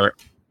NPS.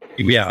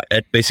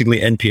 Basically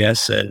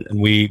NPS, and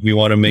we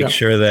want to make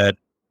sure that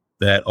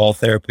all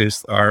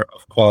therapists are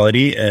of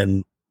quality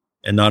and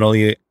not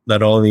only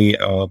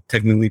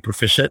technically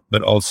proficient,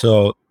 but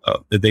also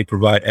that they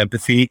provide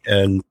empathy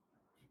and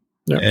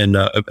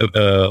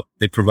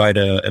they provide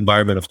an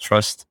environment of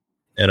trust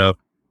and of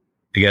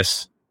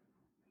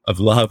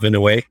love in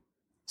a way,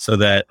 so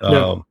that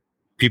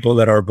people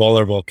that are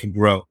vulnerable can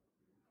grow.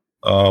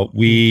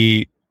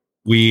 We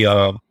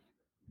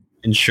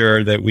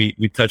ensure that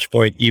we touch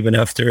point even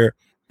after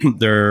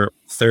their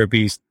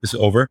therapy is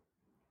over,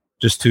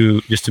 just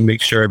to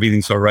make sure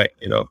everything's all right.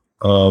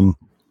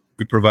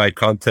 We provide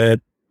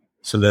content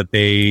so that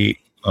they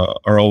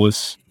are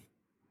always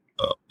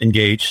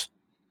engaged.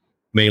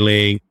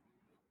 Mailing.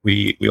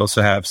 We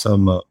also have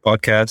some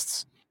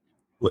podcasts.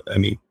 With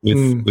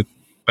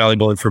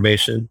valuable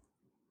information.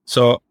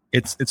 So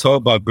it's all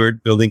about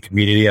building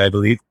community, I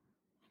believe.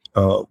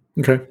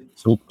 Okay.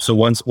 So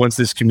once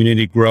this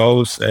community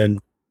grows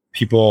and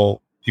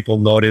people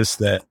notice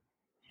that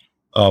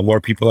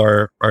more people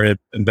are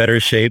in better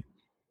shape,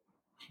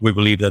 we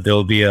believe that there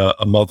will be a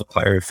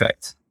multiplier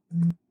effect.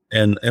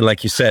 And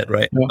like you said,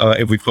 right?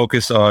 If we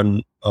focus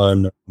on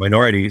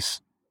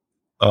minorities,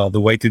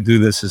 the way to do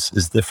this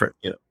is different.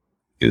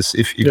 Because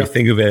if you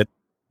think of it,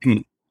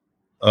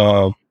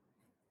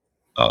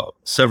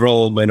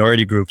 several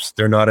minority groups,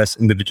 they're not as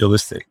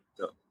individualistic.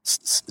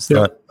 It's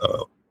not.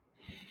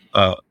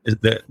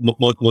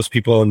 Most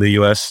people in the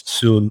U.S.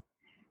 soon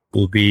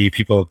will be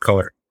people of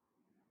color.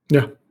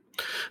 Yeah,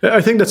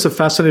 I think that's a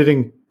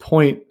fascinating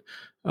point.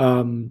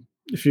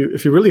 If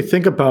you really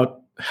think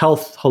about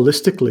health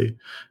holistically,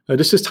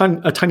 this is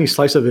a tiny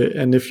slice of it,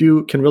 and if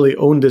you can really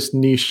own this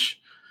niche,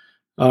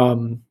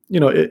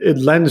 it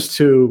lends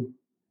to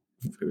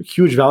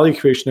huge value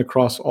creation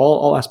across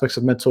all aspects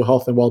of mental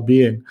health and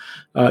well-being.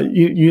 I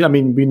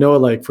mean, we know,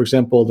 like, for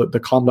example, the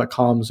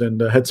Calm.coms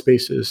and the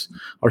Headspaces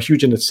are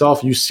huge in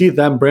itself. You see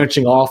them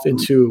branching off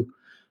into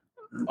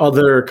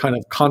other kind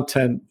of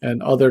content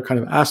and other kind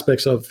of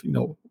aspects of,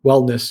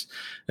 wellness.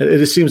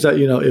 It seems that,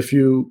 if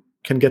you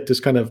can get this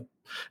kind of,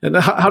 and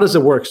how does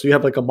it work? So you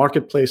have like a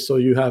marketplace. So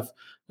you have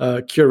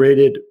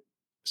curated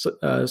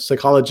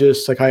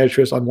psychologists,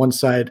 psychiatrists on one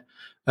side,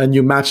 and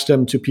you match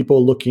them to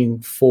people looking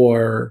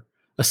for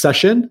a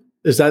session.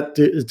 Is that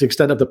the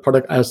extent of the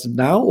product as of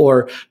now,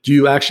 or do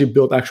you actually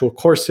build actual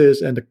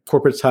courses and the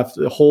corporates have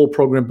the whole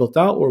program built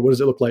out, or what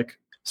does it look like?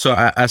 So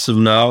as of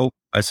now,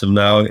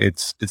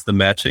 it's the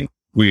matching.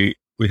 We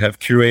have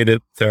curated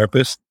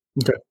therapists,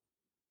 okay,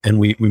 and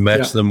we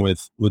match them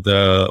with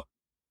the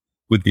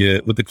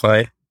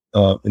client.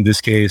 In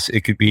this case,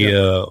 it could be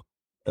an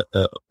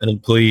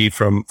employee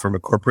from a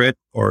corporate,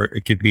 or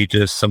it could be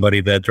just somebody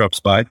that drops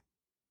by.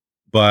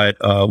 But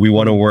we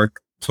want to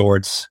work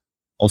towards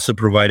also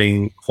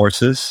providing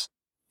courses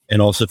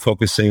and also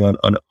focusing on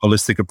a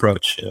holistic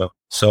approach.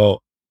 So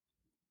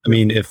I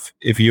mean, if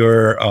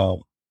you're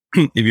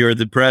if you're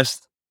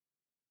depressed,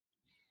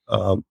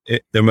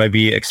 there might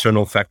be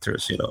external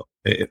factors.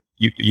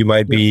 You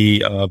might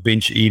be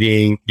binge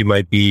eating, you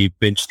might be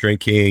binge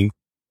drinking,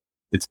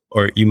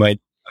 or you might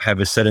have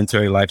a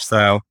sedentary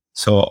lifestyle.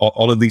 So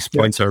all of these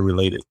points are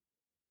related.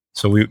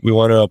 So we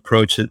want to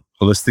approach it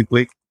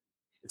holistically.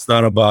 It's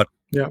not about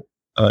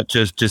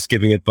just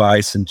giving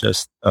advice and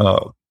just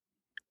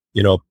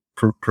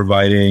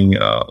providing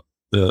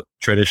the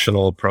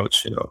traditional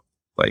approach.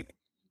 Like,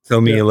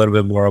 tell me a little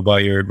bit more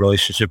about your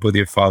relationship with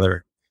your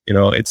father.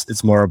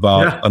 It's more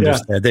about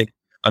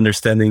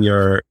understanding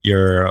your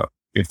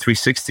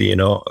 360.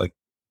 Like,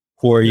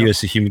 who are you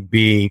as a human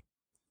being?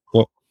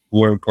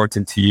 Who are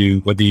important to you?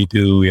 What do you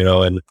do?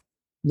 And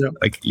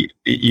like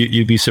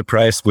you'd be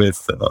surprised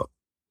with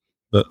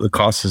the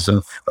causes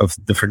of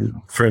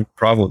different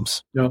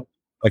problems.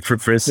 Like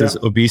for instance,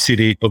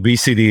 obesity.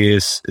 Obesity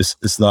is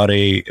not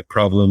a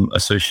problem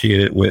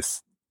associated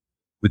with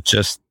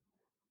just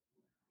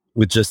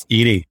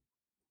eating.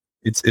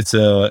 It's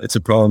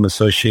a problem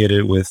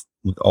associated with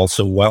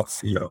also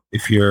wealth.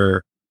 If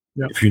you're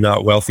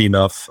not wealthy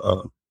enough,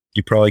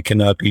 you probably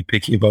cannot be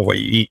picky about what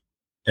you eat,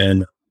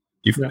 and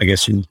I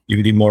guess you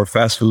eat more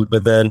fast food.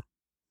 But then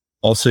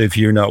also, if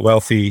you're not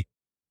wealthy,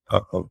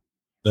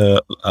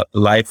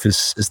 life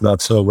is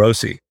not so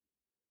rosy.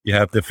 You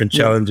have different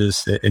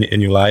challenges in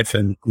your life,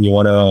 and you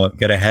want to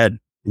get ahead.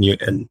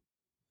 And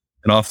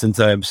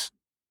oftentimes,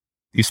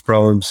 these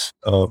problems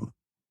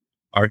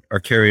are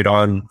carried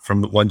on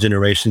from one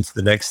generation to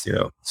the next.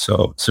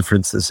 So for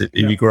instance, if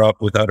you grow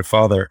up without a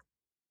father,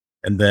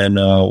 and then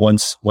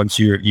once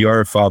you are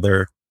a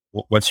father,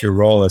 what's your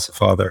role as a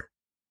father,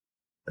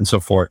 and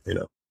so forth.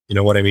 You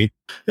know what I mean?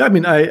 Yeah, I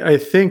mean, I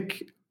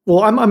think.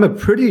 Well, I'm a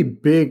pretty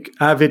big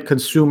avid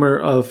consumer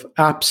of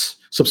apps,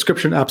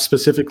 subscription apps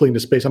specifically in the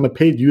space. I'm a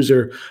paid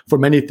user for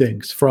many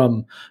things,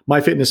 from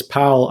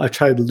MyFitnessPal. I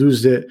tried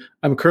Lose It.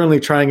 I'm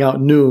currently trying out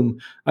Noom.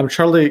 I've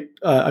tried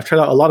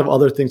out a lot of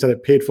other things that I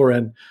paid for.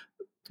 And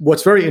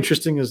what's very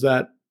interesting is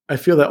that I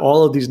feel that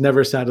all of these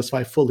never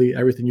satisfy fully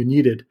everything you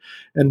needed.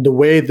 And the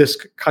way this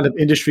kind of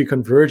industry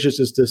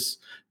converges is this: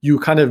 you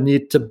kind of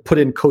need to put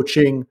in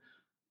coaching,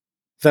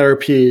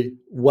 therapy,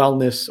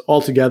 wellness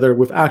all together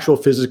with actual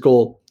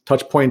physical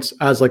touch points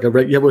as like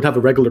you would have a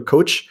regular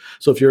coach.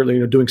 So if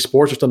you're doing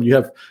sports or something, you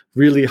have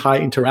really high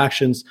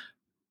interactions.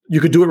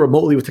 You could do it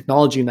remotely with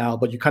technology now,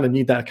 but you kind of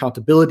need that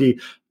accountability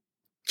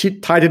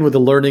tied in with the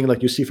learning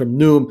like you see from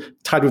Noom,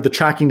 tied with the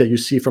tracking that you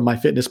see from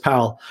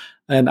MyFitnessPal.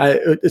 And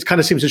it kind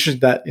of seems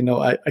interesting that,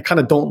 I kind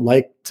of don't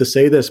like to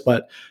say this,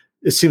 but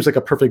it seems like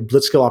a perfect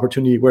blitzskill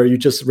opportunity where you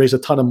just raise a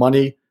ton of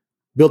money,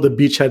 build a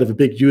beachhead of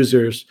big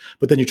users,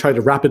 but then you try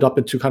to wrap it up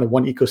into kind of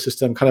one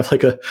ecosystem, kind of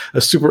like a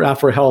super app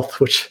for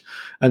health, which,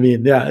 I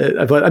mean,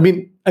 but I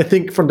mean, I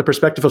think from the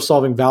perspective of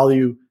solving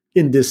value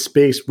in this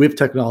space with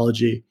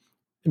technology,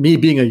 me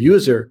being a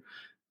user,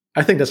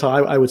 I think that's how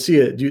I would see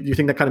it. Do you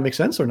think that kind of makes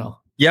sense or no?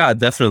 Yeah,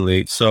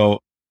 definitely. So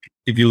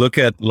if you look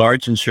at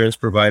large insurance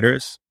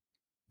providers,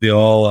 they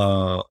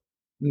all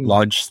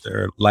launch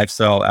their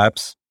lifestyle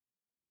apps.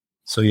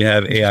 So you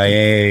have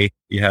AIA,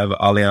 you have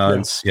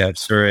Allianz, you have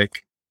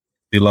Zurich.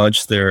 They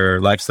launched their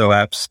lifestyle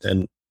apps,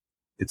 and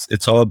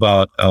it's all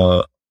about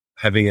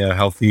having a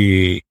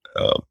healthy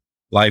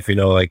life.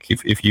 Like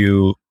if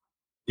you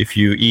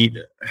eat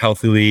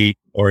healthily,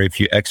 or if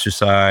you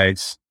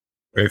exercise,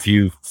 or if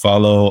you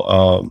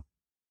follow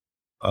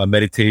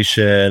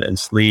meditation and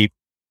sleep,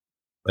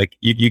 like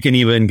you can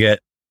even get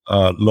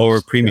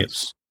lower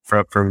premiums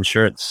from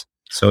insurance.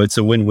 So it's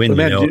a win-win.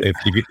 If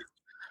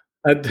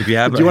you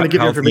have, do you want to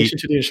give your information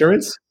to the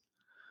insurance?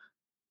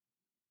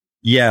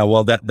 Yeah,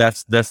 well,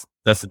 that's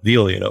the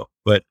deal,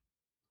 But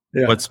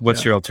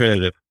what's your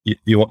alternative?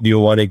 You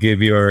want to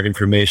give your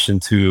information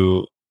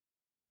to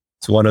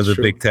one of the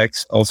big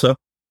techs also?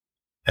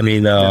 I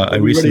mean, I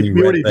recently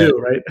we already do,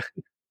 right?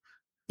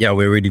 Yeah,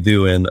 we already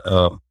do, and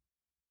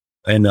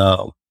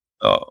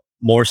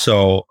more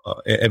so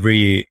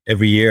every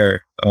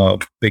year,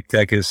 big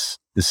tech is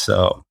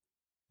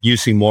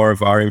using more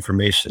of our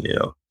information,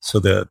 so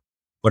that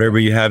whatever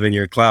you have in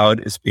your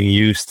cloud is being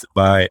used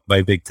by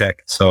big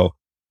tech. So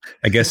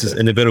I guess it's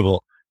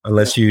inevitable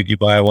unless you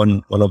buy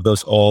one of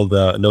those old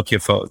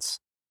Nokia phones.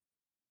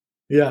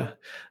 Yeah.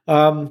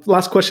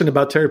 Last question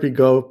about Therapy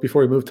Go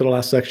before we move to the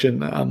last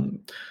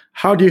section.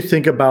 How do you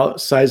think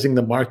about sizing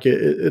the market?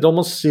 It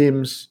almost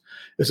seems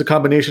it's a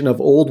combination of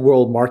old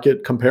world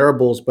market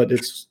comparables, but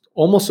it's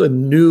almost a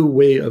new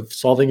way of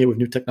solving it with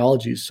new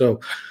technologies. So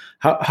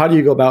how do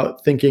you go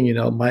about thinking,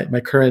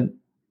 my current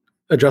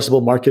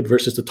addressable market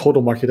versus the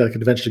total market that I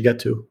could eventually get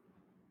to?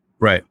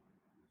 Right.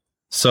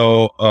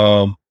 So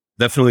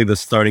definitely the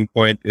starting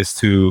point is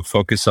to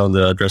focus on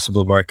the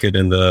addressable market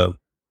and the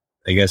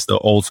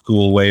old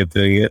school way of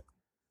doing it.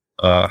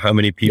 How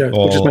many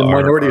people which is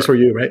minorities for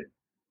you, right?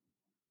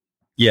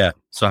 Yeah.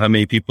 So how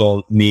many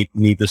people need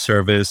the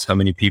service? How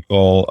many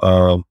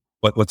people,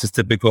 what's a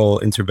typical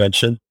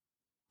intervention?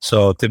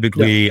 So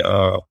typically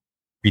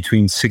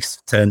between 6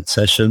 to 10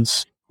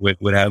 sessions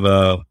would have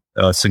a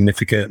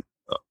significant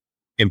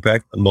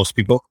impact on most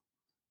people.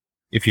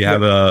 If you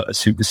have a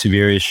super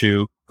severe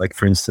issue, like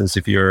for instance,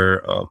 if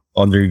you're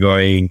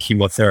undergoing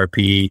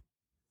chemotherapy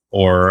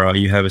or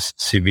you have a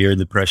severe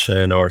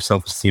depression or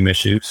self-esteem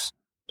issues,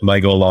 it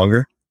might go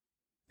longer.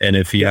 And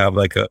if you have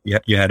like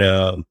you had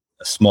a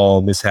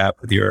small mishap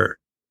with your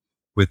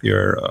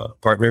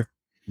partner,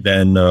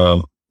 then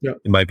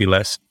it might be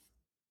less.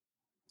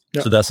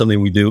 So that's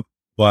something we do.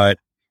 But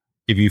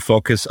if you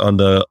focus on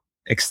the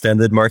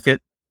extended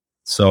market,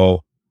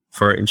 so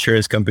for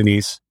insurance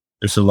companies,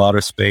 there's a lot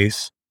of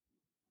space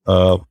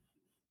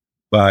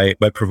by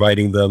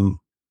providing them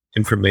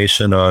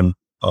information on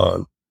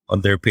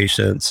their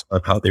patients,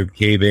 on how they're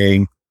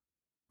behaving,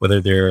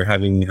 whether they're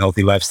having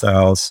healthy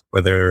lifestyles,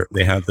 whether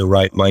they have the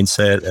right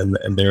mindset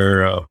and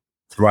they're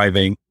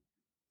thriving.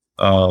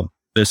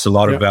 There's a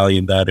lot of value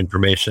in that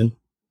information.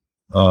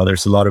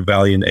 There's a lot of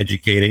value in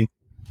educating,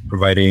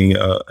 providing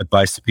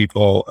advice to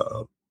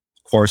people,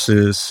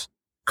 courses,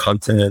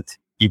 content,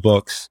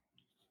 ebooks.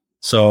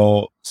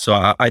 So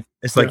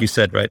it's like you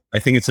said, right? I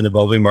think it's an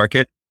evolving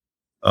market.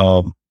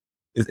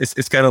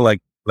 It's kind of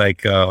like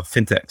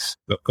fintechs,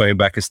 going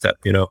back a step,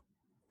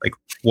 like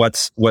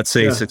what's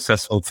a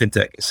successful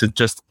fintech? Is it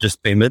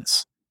just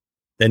payments?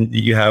 Then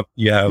you have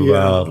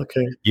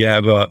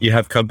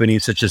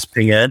companies such as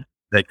Ping An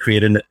that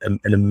create an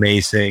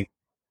amazing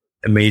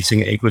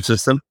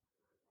ecosystem.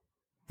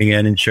 Ping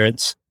An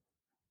Insurance.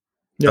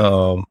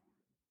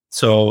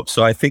 So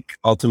I think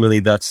ultimately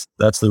that's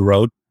the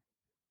road.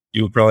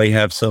 You would probably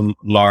have some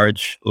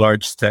large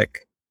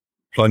tech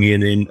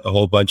plugging in a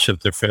whole bunch of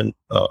different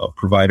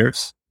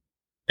providers,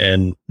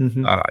 and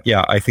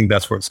I think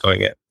that's where it's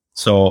going at.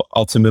 So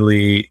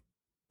ultimately,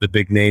 the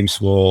big names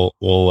will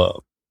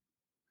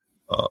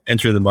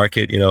enter the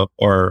market,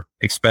 or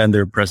expand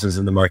their presence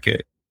in the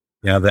market.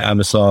 You have the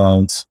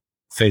Amazons,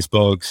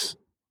 Facebooks,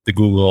 the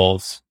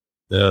Googles,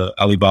 the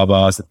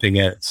Alibabas, the Ping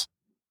Ans.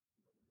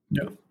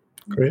 Yeah,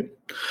 great.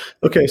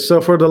 Okay, so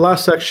for the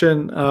last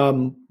section,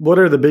 what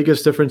are the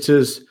biggest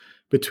differences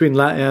between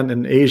LATAM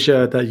and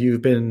Asia that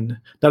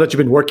now that you've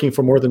been working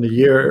for more than a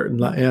year in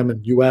LATAM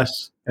and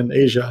US and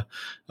Asia?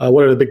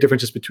 What are the big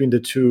differences between the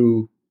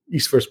two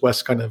East versus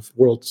West kind of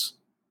worlds?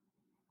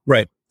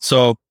 Right.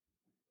 So,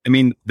 I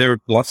mean, there are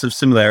lots of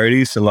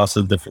similarities and lots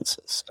of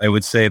differences. I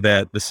would say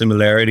that the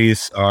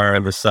similarities are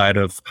on the side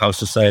of how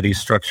society is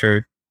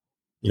structured.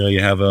 You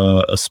have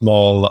a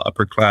small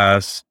upper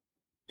class,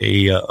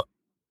 a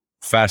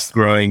fast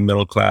growing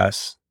middle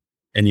class,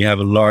 and you have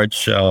a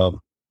large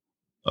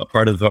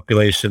part of the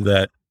population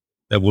that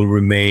will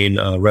remain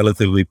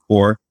relatively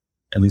poor,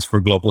 at least for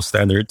global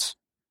standards.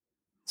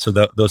 So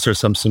those are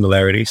some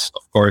similarities.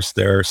 Of course,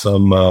 there are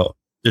some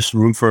just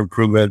room for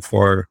improvement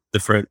for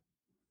different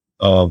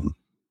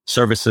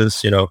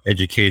services,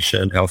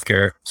 education,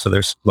 healthcare. So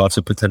there's lots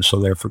of potential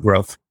there for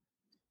growth.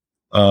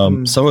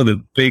 Some of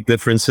the big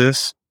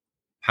differences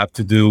have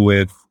to do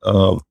with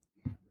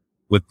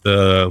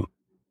the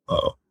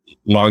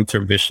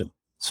long-term vision.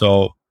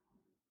 So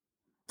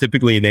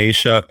typically in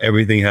Asia,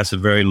 everything has a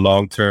very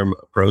long-term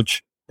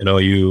approach.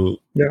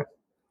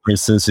 For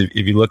instance,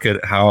 if you look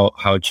at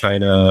how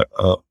China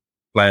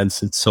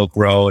plans its Silk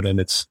Road and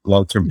its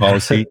long-term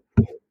policy,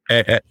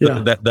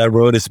 that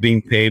road is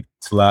being paved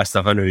to last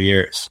 100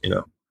 years,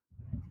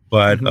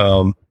 But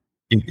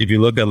if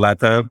you look at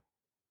LATAM,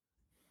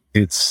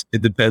 it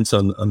depends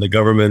on the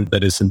government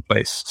that is in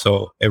place.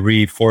 So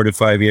every 4 to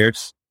 5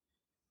 years,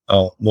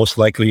 most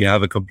likely you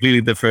have a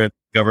completely different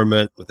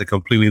government with a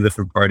completely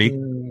different party.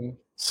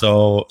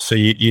 So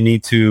you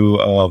need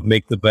to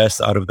make the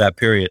best out of that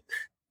period,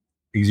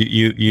 because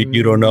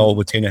you don't know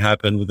what's going to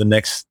happen with the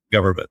next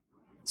government.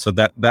 So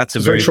that's a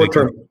very short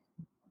term.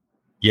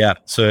 Yeah.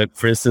 So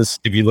for instance,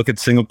 if you look at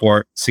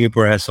Singapore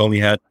has only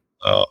had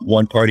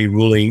one party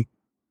ruling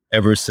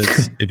ever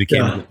since it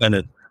became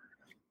independent.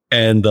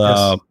 And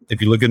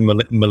if you look at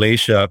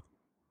Malaysia,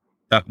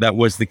 that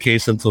was the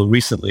case until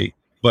recently.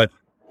 But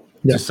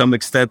to some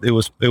extent, it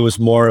was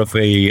more of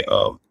a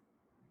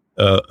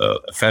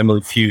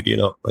family feud.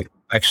 Like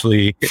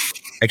actually,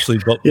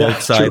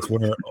 both sides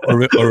were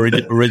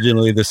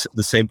originally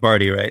the same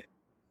party, right?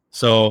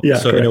 So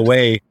in a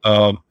way,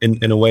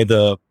 in a way,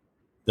 the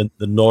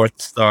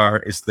North Star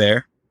is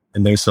there,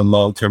 and there's some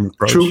long-term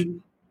approach.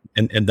 True.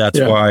 And that's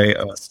why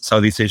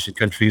Southeast Asian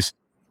countries,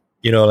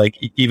 like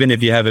even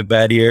if you have a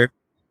bad year,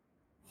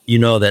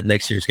 that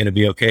next year is going to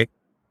be okay.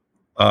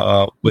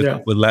 With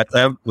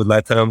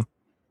LATAM,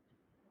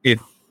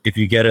 if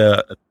you get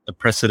a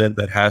president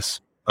that has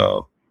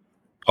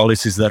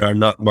policies that are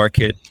not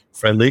market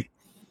friendly,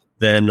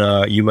 then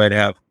you might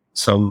have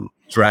some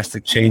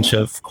drastic change,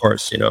 of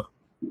course,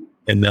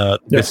 And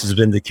this has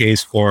been the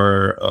case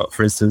for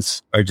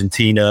instance,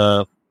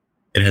 Argentina.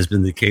 It has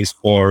been the case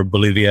for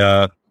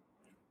Bolivia.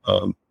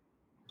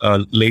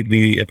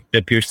 Lately, it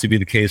appears to be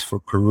the case for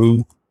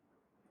Peru,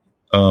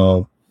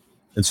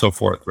 and so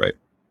forth. Right?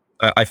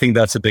 I think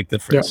that's a big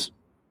difference.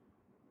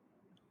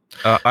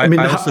 Yeah.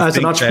 As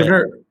an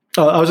entrepreneur,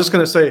 I was just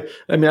going to say,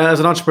 as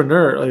an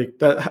entrepreneur, like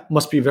that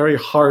must be very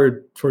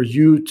hard for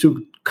you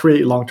to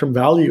create long-term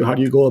value. How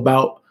do you go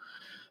about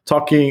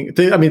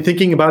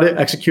thinking about it,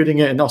 executing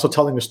it, and also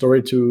telling the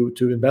story to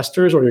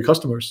investors or your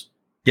customers?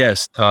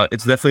 Yes,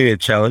 it's definitely a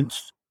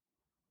challenge.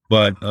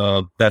 But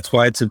that's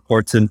why it's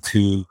important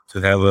to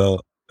have a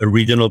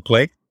regional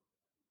play.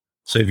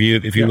 So if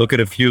you look at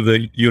a few of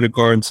the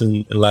unicorns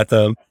in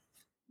LATAM,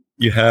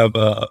 you have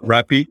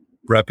Rappi.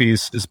 Rappi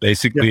is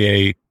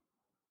basically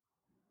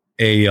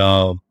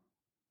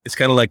it's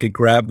kind of like a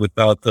Grab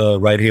without the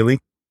ride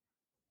hailing,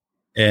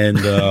 and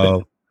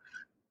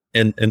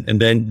then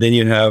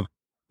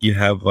you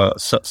have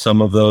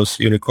some of those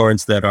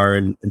unicorns that are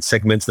in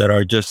segments that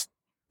are just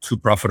too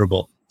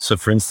profitable. So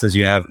for instance,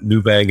 you have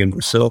Nubank in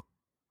Brazil.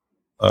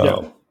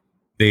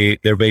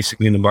 They're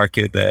basically in the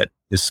market that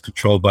is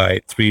controlled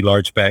by 3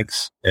 large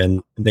banks,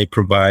 and they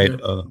provide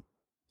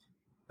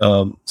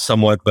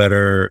somewhat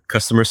better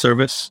customer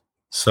service.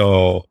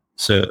 So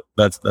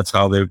that's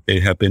how they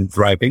have been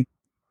thriving.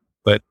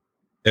 But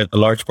a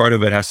large part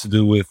of it has to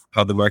do with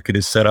how the market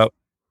is set up.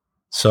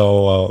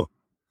 So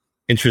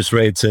interest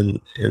rates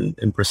in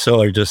Brazil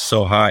are just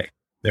so high.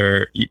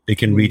 They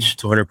can reach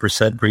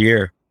 200% per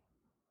year.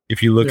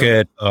 If you look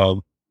at a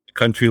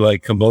country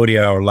like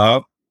Cambodia or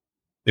Laos,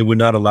 they would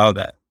not allow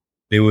that.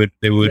 They would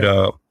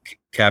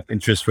cap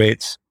interest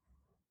rates.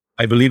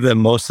 I believe that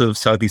most of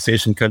Southeast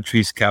Asian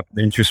countries cap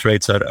the interest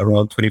rates at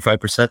around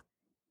 25%.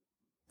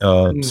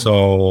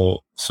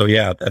 So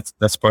yeah,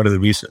 that's part of the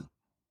reason.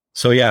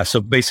 So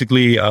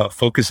basically,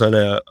 focus on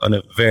a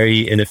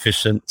very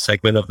inefficient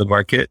segment of the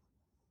market,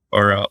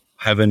 or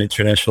have an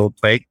international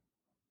play,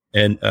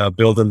 and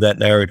build on that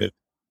narrative.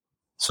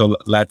 So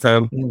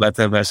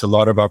LATAM has a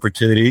lot of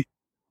opportunity.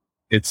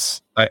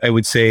 I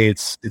would say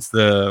it's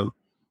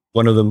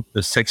one of the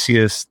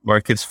sexiest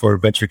markets for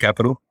venture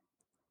capital,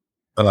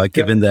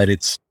 given that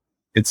it's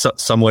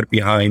somewhat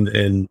behind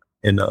in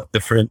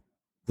different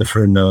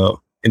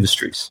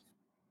industries.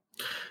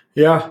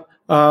 Yeah,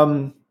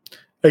 I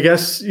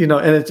guess and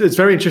it's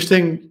very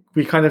interesting.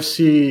 We kind of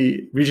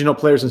see regional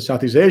players in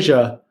Southeast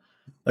Asia,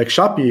 like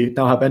Shopee,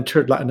 now have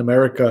entered Latin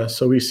America.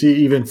 So we see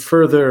even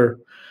further,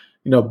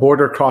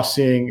 border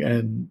crossing,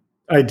 and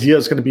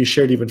ideas going to be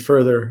shared even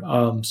further.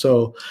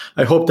 So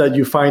I hope that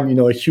you find,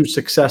 a huge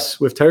success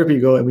with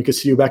TheraPigo, and we can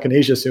see you back in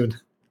Asia soon.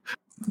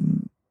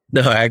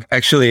 No,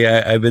 actually,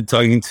 I've been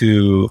talking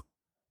to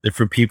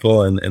different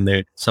people,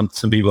 and some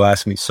people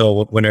ask me,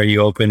 so when are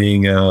you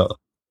opening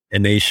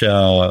an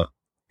Asia,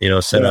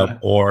 setup,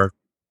 or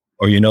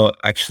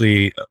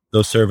actually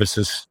those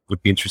services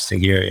would be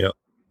interesting here,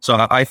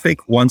 So I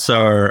think once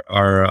our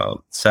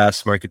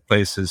SaaS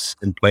marketplace is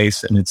in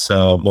place and it's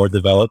more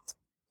developed,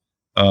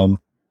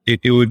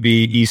 it would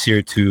be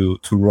easier to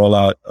roll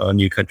out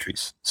new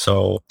countries.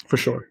 So for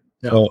sure.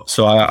 Yeah.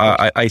 So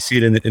I see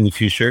it in the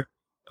future.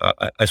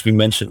 As we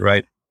mentioned,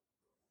 right?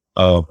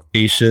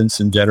 Patients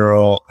in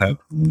general have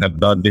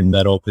not been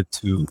that open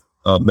to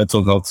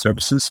mental health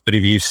services. But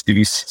if you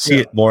see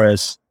it more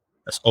as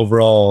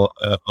overall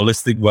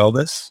holistic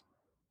wellness,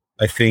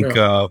 I think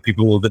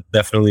people will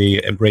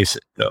definitely embrace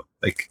it.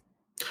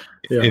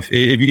 If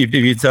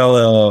you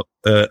tell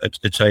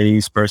a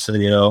Chinese person,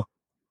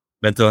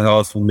 mental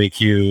health will make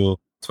you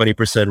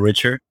 20%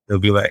 richer, they'll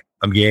be like,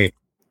 I'm game.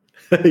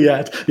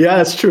 Yeah,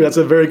 that's true. That's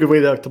a very good way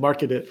to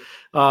market it.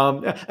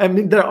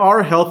 There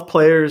are health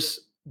players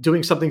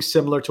doing something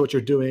similar to what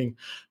you're doing,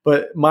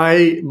 but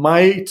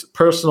my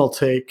personal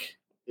take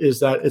is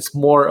that it's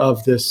more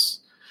of this,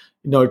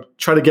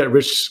 try to get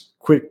rich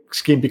quick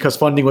scheme, because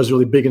funding was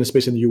really big in the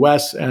space in the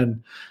US,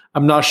 and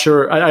I'm not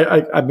sure.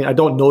 I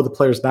don't know the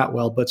players that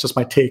well, but it's just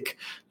my take.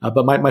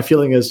 But my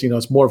feeling is,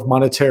 it's more of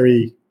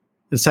monetary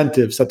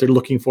incentives that they're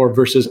looking for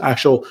versus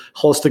actual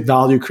holistic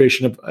value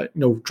creation of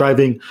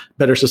driving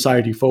better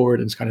society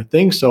forward and this kind of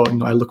thing. So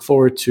I look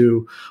forward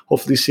to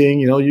hopefully seeing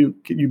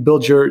you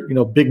build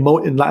your big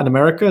moat in Latin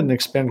America and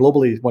expand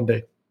globally one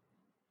day.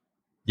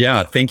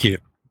 Yeah, thank you.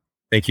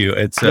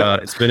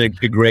 It's been a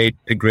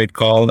great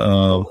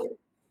call.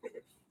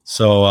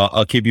 So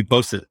I'll keep you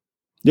posted.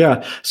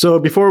 Yeah. So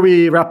before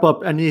we wrap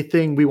up,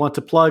 anything we want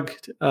to plug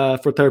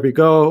for Therapy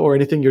Go, or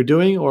anything you're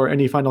doing, or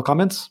any final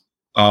comments?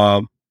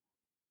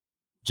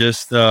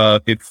 Just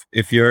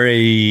if you're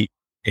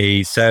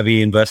a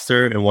savvy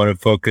investor and want to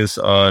focus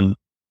on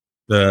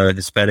the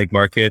Hispanic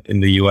market in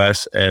the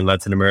US and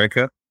Latin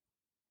America,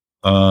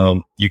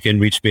 you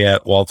can reach me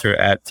at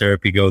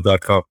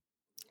walter@therapygo.com.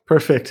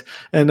 Perfect.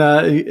 And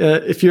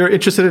if you're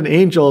interested in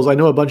angels, I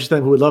know a bunch of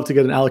them who would love to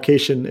get an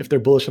allocation if they're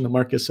bullish on the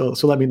market. So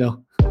let me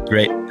know.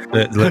 Great.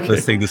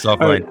 Let's take this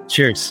offline. Right.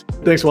 Cheers.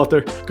 Thanks,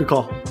 Walter. Good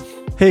call.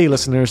 Hey,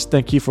 listeners.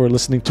 Thank you for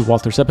listening to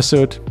Walter's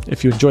episode.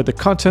 If you enjoyed the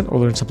content or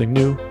learned something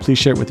new, please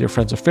share it with your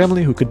friends or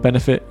family who could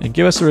benefit, and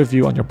give us a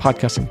review on your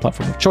podcasting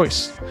platform of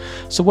choice.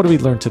 So what did we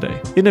learn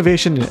today?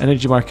 Innovation in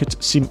energy markets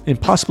seem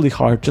impossibly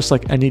hard, just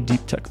like any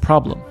deep tech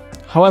problem.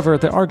 However,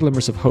 there are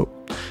glimmers of hope.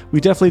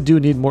 We definitely do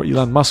need more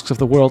Elon Musks of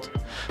the world,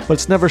 but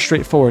it's never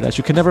straightforward, as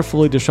you can never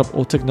fully disrupt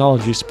old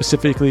technology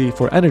specifically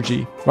for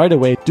energy right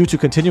away due to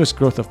continuous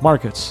growth of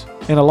markets,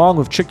 and along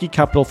with tricky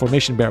capital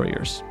formation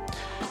barriers.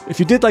 If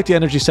you did like the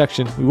energy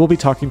section, we will be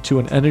talking to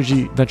an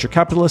energy venture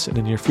capitalist in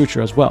the near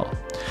future as well.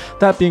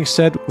 That being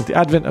said, with the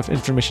advent of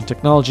information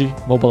technology,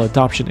 mobile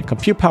adoption, and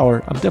compute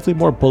power, I'm definitely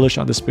more bullish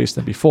on this space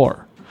than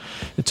before.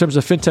 In terms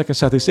of fintech in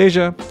Southeast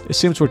Asia, it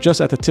seems we're just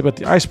at the tip of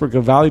the iceberg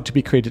of value to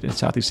be created in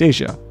Southeast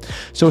Asia.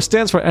 So it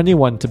stands for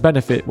anyone to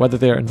benefit, whether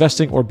they are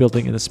investing or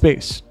building in the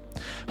space.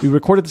 We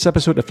recorded this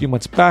episode a few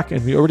months back,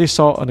 and we already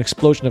saw an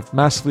explosion of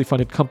massively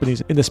funded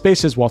companies in the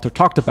spaces Walter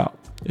talked about.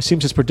 It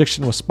seems his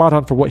prediction was spot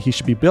on for what he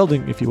should be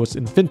building if he was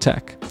in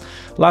fintech.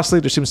 Lastly,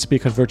 there seems to be a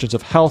convergence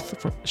of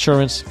health,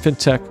 insurance,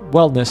 fintech,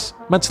 wellness,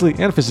 mentally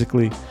and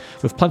physically,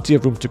 with plenty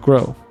of room to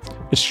grow.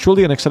 It's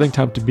truly an exciting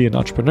time to be an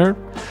entrepreneur.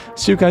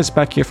 See you guys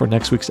back here for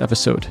next week's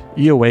episode.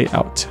 EOA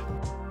out.